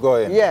keep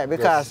going. Yeah,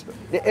 because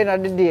the end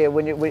of the day,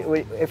 when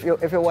if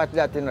you watch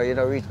that, you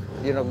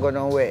know, go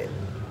down way.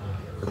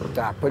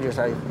 That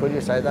producer is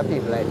the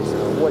people like this,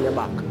 hold your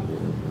back.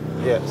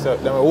 Yeah, so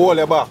they will hold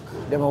your back.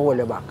 They will hold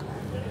your back.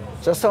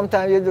 So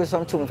sometimes you do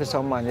some tune for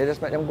some man, you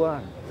just make them go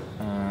on.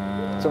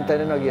 Sometimes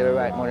they don't get the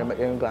right money, make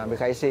them go on.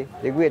 Because you see,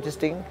 the greatest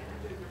thing,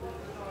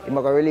 you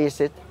might release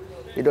it.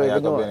 You don't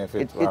even know.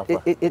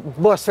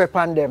 It busts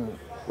upon them,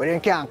 but they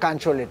can't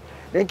control it.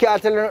 They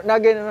can't tell you nothing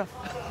again, you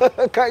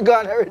know. Can't go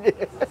on already.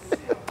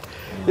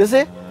 You see?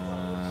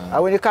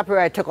 And when the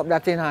copyright take up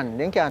that in hand,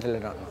 they can't tell you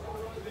nothing.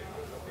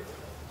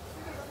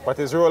 What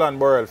is Roland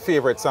Burrell's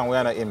favorite song we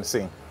are him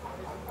sing?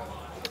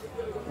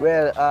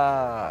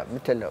 Well, me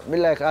tell you, me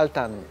like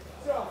Alton.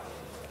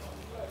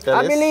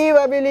 I believe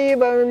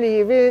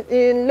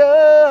in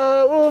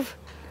love.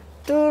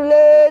 Too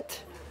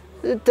late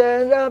to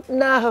turn up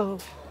now.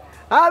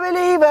 I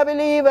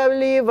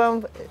believe.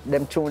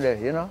 Them tune there,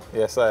 you know?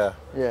 Yes, sir.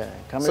 Yeah.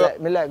 So,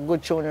 me like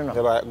good tune, you know?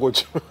 You like good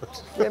tune?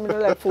 Yeah, me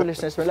don't like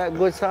foolishness. Me like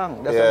good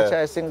song. That's why I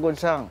try to sing good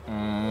song.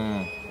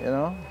 You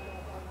know?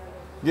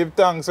 Give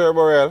thanks, Sir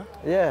Burrell.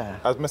 Yeah.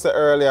 As I said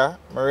earlier,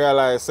 I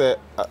realize that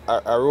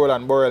a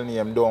Roland Burrell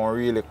name don't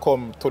really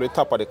come to the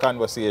top of the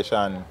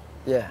conversation.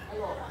 Yeah.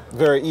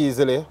 Very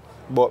easily.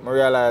 But I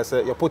realize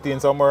that you put in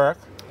some work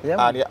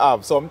and you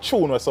have some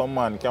tune where some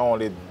man can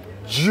only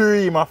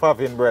dream of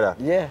having, brother.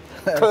 Yeah.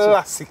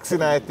 Classics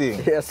in I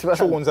think. Yes, man.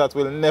 Tunes that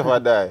will never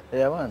die.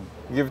 Yeah, man.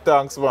 Give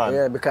thanks, man.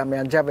 Yeah, because me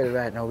and Javel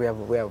right now, we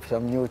have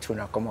some new tune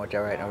that come out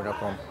here right now.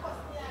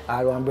 I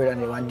had one brother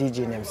and one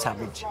DJ named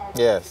Savage.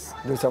 Yes.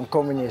 Do some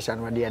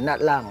combination with there, not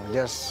long,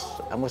 just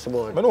almost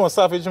about. I know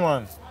Savage,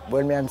 man.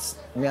 But me and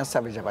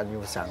Savage have a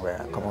new song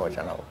where I come out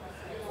here now.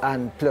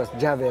 And plus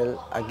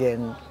Javel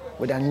again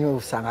with a new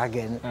song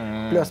again.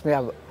 Plus me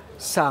have a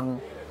song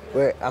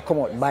where I come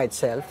out by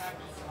itself,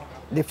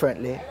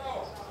 differently.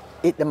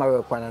 It them a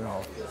work one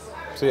now.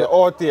 So you're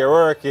out there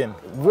working?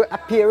 A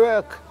peer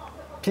work,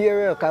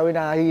 and we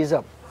don't ease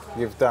up.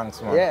 Give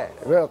thanks, man. Yeah,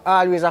 work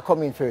always are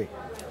coming for it.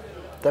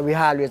 So we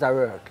always at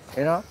work,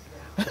 you know?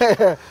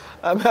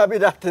 I'm happy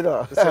that you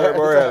know. Sir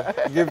Burrell,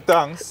 give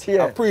thanks.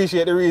 Yeah.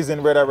 Appreciate the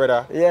reason,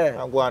 brother.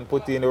 Yeah. And go and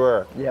put in the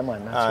work. Yeah,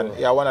 man. And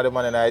you're one of the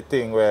man in that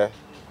thing where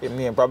him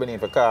name probably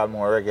need to call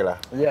more regular.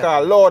 Yeah.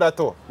 Call louder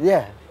too.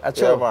 Yeah, that's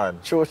true. Yeah, man.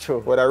 True.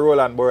 Whether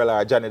Roland, Burrell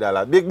or Johnny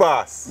Dollar. Big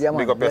boss. Yeah, man.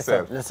 Big up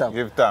yourself. Listen.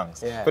 Give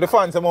thanks. Yeah. For the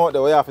fans them out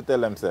there, what you have to tell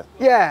them, sir?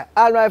 Yeah,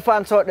 all my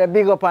fans out there,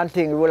 big up and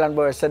thing. Roland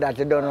Burrell said that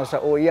you don't know. So,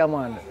 oh, yeah,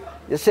 man.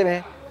 You see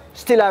me?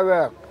 Still at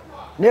work.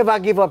 Never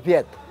give up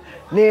yet.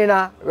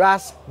 Nina,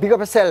 Ras, big up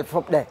yourself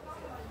up there.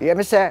 You hear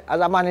me say, as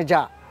a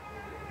manager?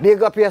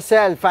 Big up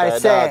yourself, I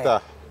say.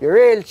 Daughter. You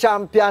real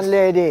champion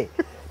lady.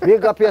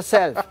 Big up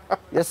yourself.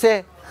 You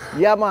see?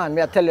 Yeah, man,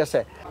 me I tell you,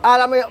 say.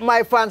 All of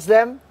my fans,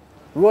 them,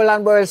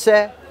 Roland Burrell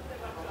say,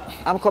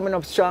 I'm coming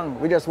up strong.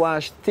 We just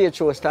want stage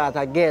show start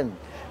again.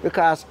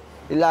 Because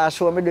the last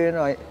show me do, you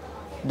know,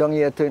 down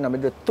here too, you know, I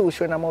do 2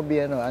 shows in Mobile,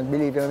 you know, and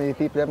believe me,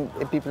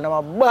 people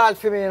now ball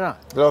for me, you know.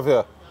 Love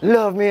you.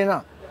 Love me, you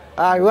know.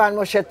 And Ron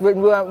Moshet,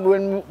 when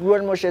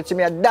Ron Moshet see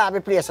me at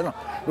Derby place, you know,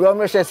 Ron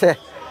Moshet say,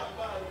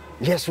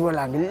 yes,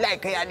 Roland, we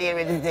like how you deal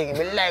with this thing,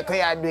 we like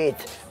how you do it.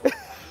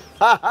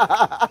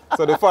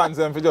 So the fans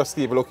them just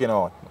keep looking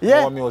out.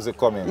 Yeah. More music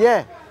coming.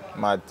 Yeah.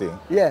 Mad thing.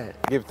 Yeah.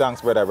 Give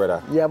thanks,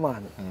 brother. Yeah,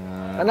 man.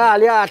 And all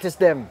the artists,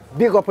 them,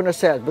 big up on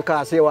yourself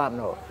because you want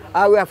now.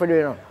 All we have to do,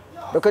 you know,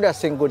 because they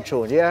sing good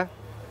tunes, yeah?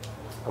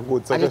 A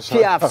good And the suggestion.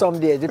 Piaf some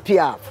days, the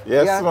Piaf.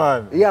 Yes, yeah?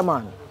 man. Yeah,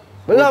 man.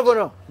 We love you,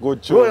 know.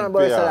 Good tune, Roland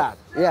Burrell Piaf. say that.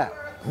 Yeah.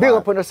 Big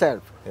up on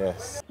yourself.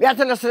 Yes. We have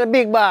to listen to the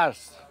big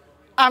bars.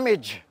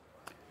 Homage.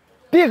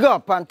 Big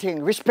up and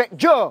thing. Respect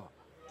Joe.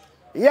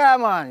 Yeah,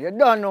 man. You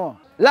don't know.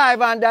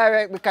 Live and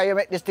direct because you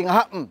make this thing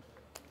happen.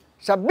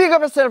 So big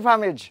up yourself,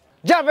 homage.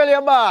 Javel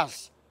your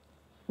boss.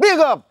 Big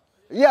up.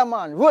 Yeah,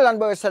 man. Roland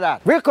Burrell said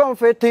that. We come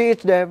for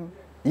teach them.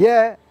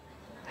 Yeah.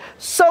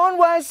 Sound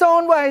why?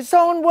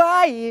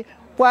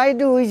 Why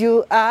do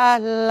you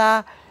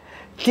Allah?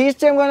 Teach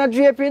them gonna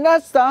drape in a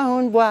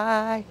sound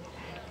why?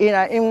 In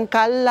a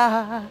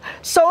imkala.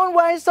 Sound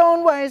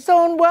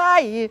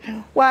why?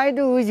 Why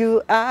do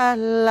you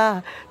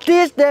Allah?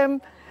 Teach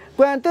them,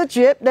 going to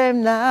drape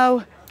them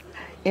now.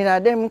 In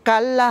a them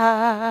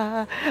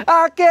color,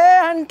 I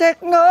can't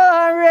take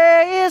no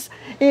race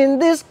in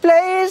this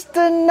place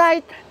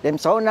tonight. Them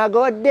sound a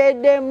go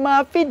dead, them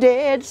a fi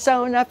dead,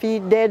 sound a fi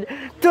dead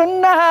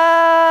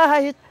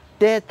tonight.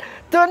 Dead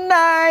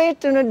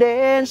tonight, to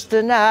dance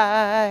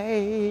tonight.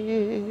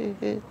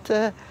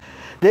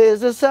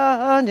 There's a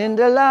sound in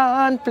the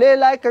land, play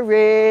like a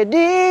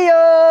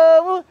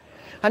radio,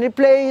 and it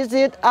plays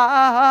it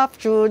off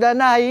through the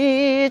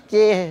night,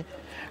 yeah.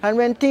 And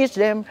when teach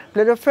them,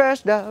 play the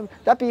first dub,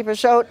 the people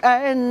shout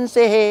and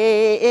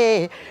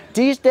say,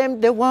 teach them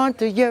they want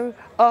to hear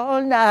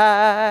all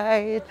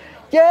night.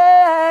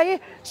 Yeah,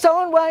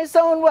 sound why?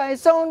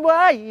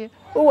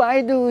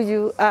 Why do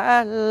you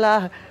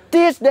Allah?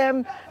 Teach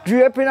them,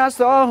 drip in a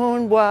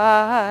sound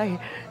why?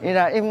 In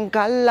a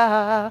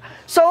imkala.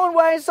 Sound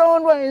why?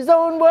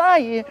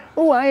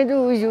 Why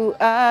do you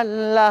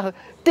Allah?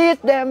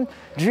 Teach them,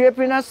 drip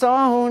in a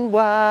sound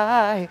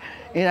why?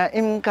 In a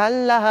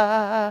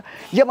imkala.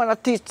 You wanna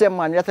teach them,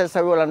 man. You tell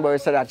Sir Roland Burrell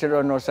said that you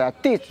don't know, sir.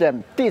 Teach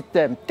them,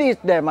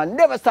 and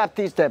never stop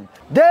teach them.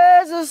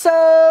 There's a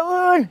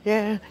sound,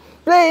 yeah,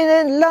 playing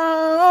it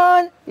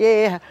loud,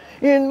 yeah.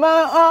 In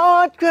my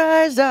heart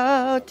cries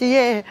out,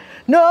 yeah.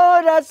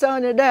 No, that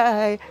sound to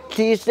die.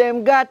 Teach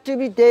them got to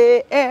be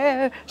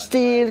there.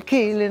 Still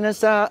killing a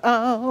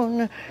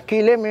sound.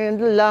 Kill him in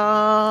the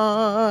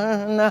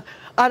lawn.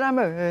 Out of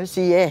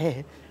mercy,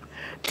 yeah.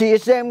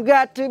 Teach them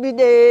got to be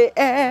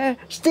there,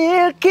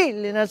 still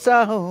killing a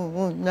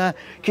sound,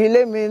 kill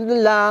him in the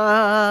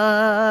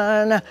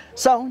land,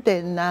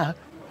 something now.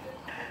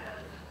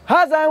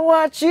 As I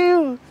watch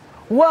you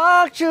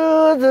walk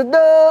through the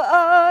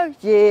door,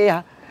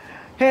 yeah,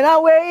 and I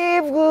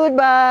wave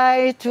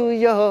goodbye to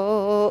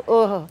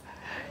you.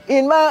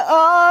 In my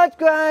heart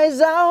cries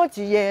out,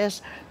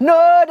 yes,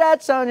 no,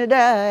 that sound to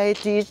die.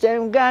 Teach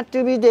them got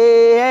to be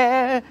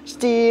there,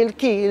 still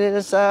killing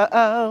the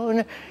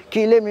sound,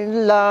 kill him in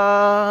the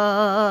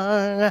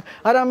lawn.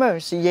 Out of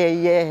mercy,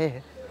 yeah.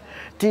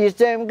 Teach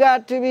them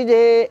got to be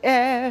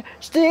there,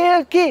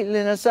 still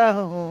killing the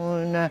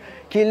sound,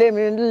 kill him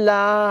in the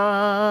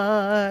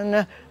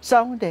lawn.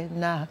 Sounded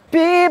now.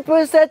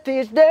 People say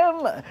teach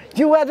them,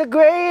 you are the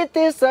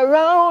greatest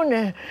around.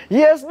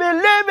 Yes,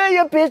 believe me,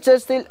 your picture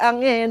still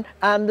hanging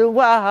on the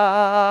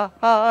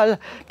wall.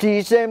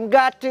 Teach them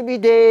got to be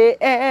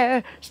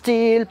there,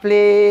 still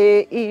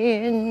playing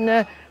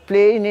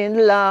in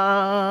the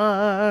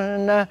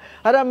lawn.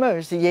 Out of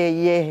mercy,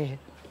 yeah.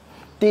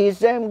 Teach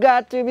them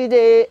got to be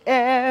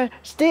there,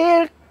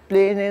 still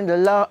playing in the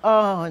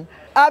lawn.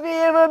 Have you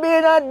ever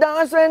been at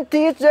dance when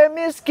teach them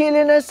is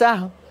killing the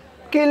sound?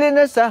 Killing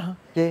the sound,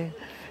 yeah.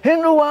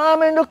 In the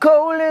warm, in the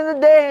cold, in the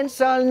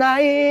dance all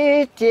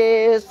night,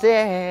 yes,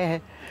 yeah.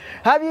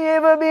 Have you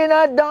ever been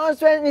at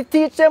dance when you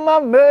teach them a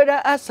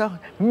murder a song?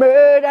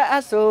 Murder a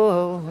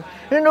song.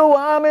 In the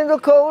warm, in the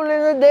cold,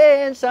 in the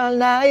dance all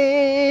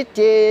night,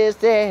 yes,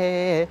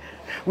 yeah.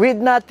 with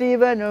not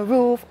even a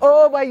roof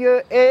over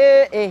your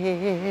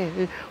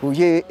head. Oh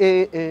yeah,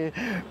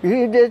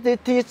 you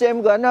just teach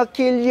them gonna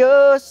kill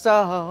your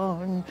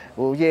son.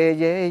 Oh yeah,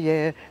 yeah,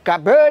 yeah.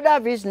 'Cause bird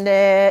of his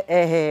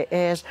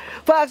nest,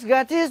 fox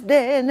got his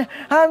den,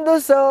 and the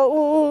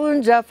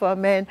sons of a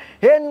man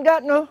ain't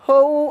got no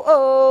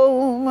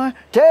home.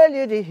 Tell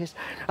you this,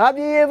 have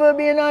you ever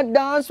been a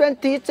dance when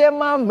teach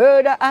them a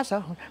murder a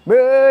sound,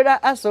 murder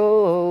a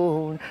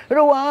sound?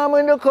 The warm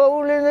and the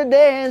cold and the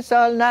dance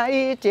all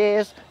night,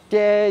 yes,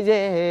 yeah,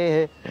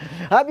 yeah.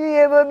 Have you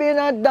ever been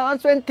a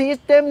dance when teach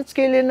them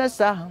killing a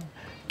sound?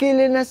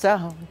 Killing the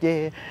sound,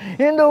 yeah.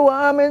 In the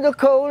warm, in the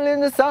cold,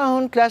 in the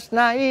sound class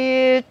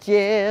night,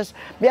 yes.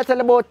 Me I tell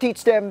about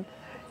teach them,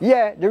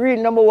 yeah, the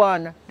real number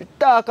one, the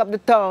talk of the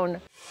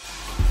town.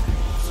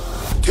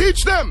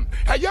 Teach them!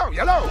 Hey, yo,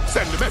 hello!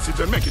 Send the message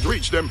and make it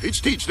reach them. It's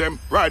teach them.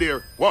 Right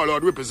here,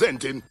 Warlord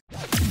representing.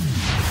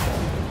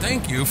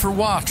 Thank you for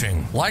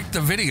watching. Like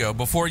the video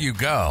before you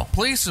go.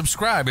 Please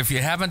subscribe if you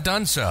haven't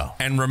done so.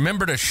 And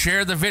remember to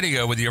share the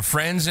video with your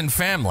friends and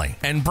family.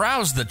 And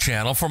browse the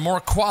channel for more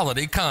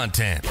quality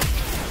content.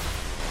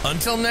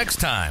 Until next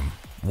time,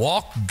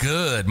 walk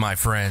good, my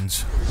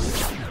friends.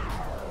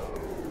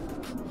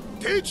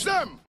 Teach them!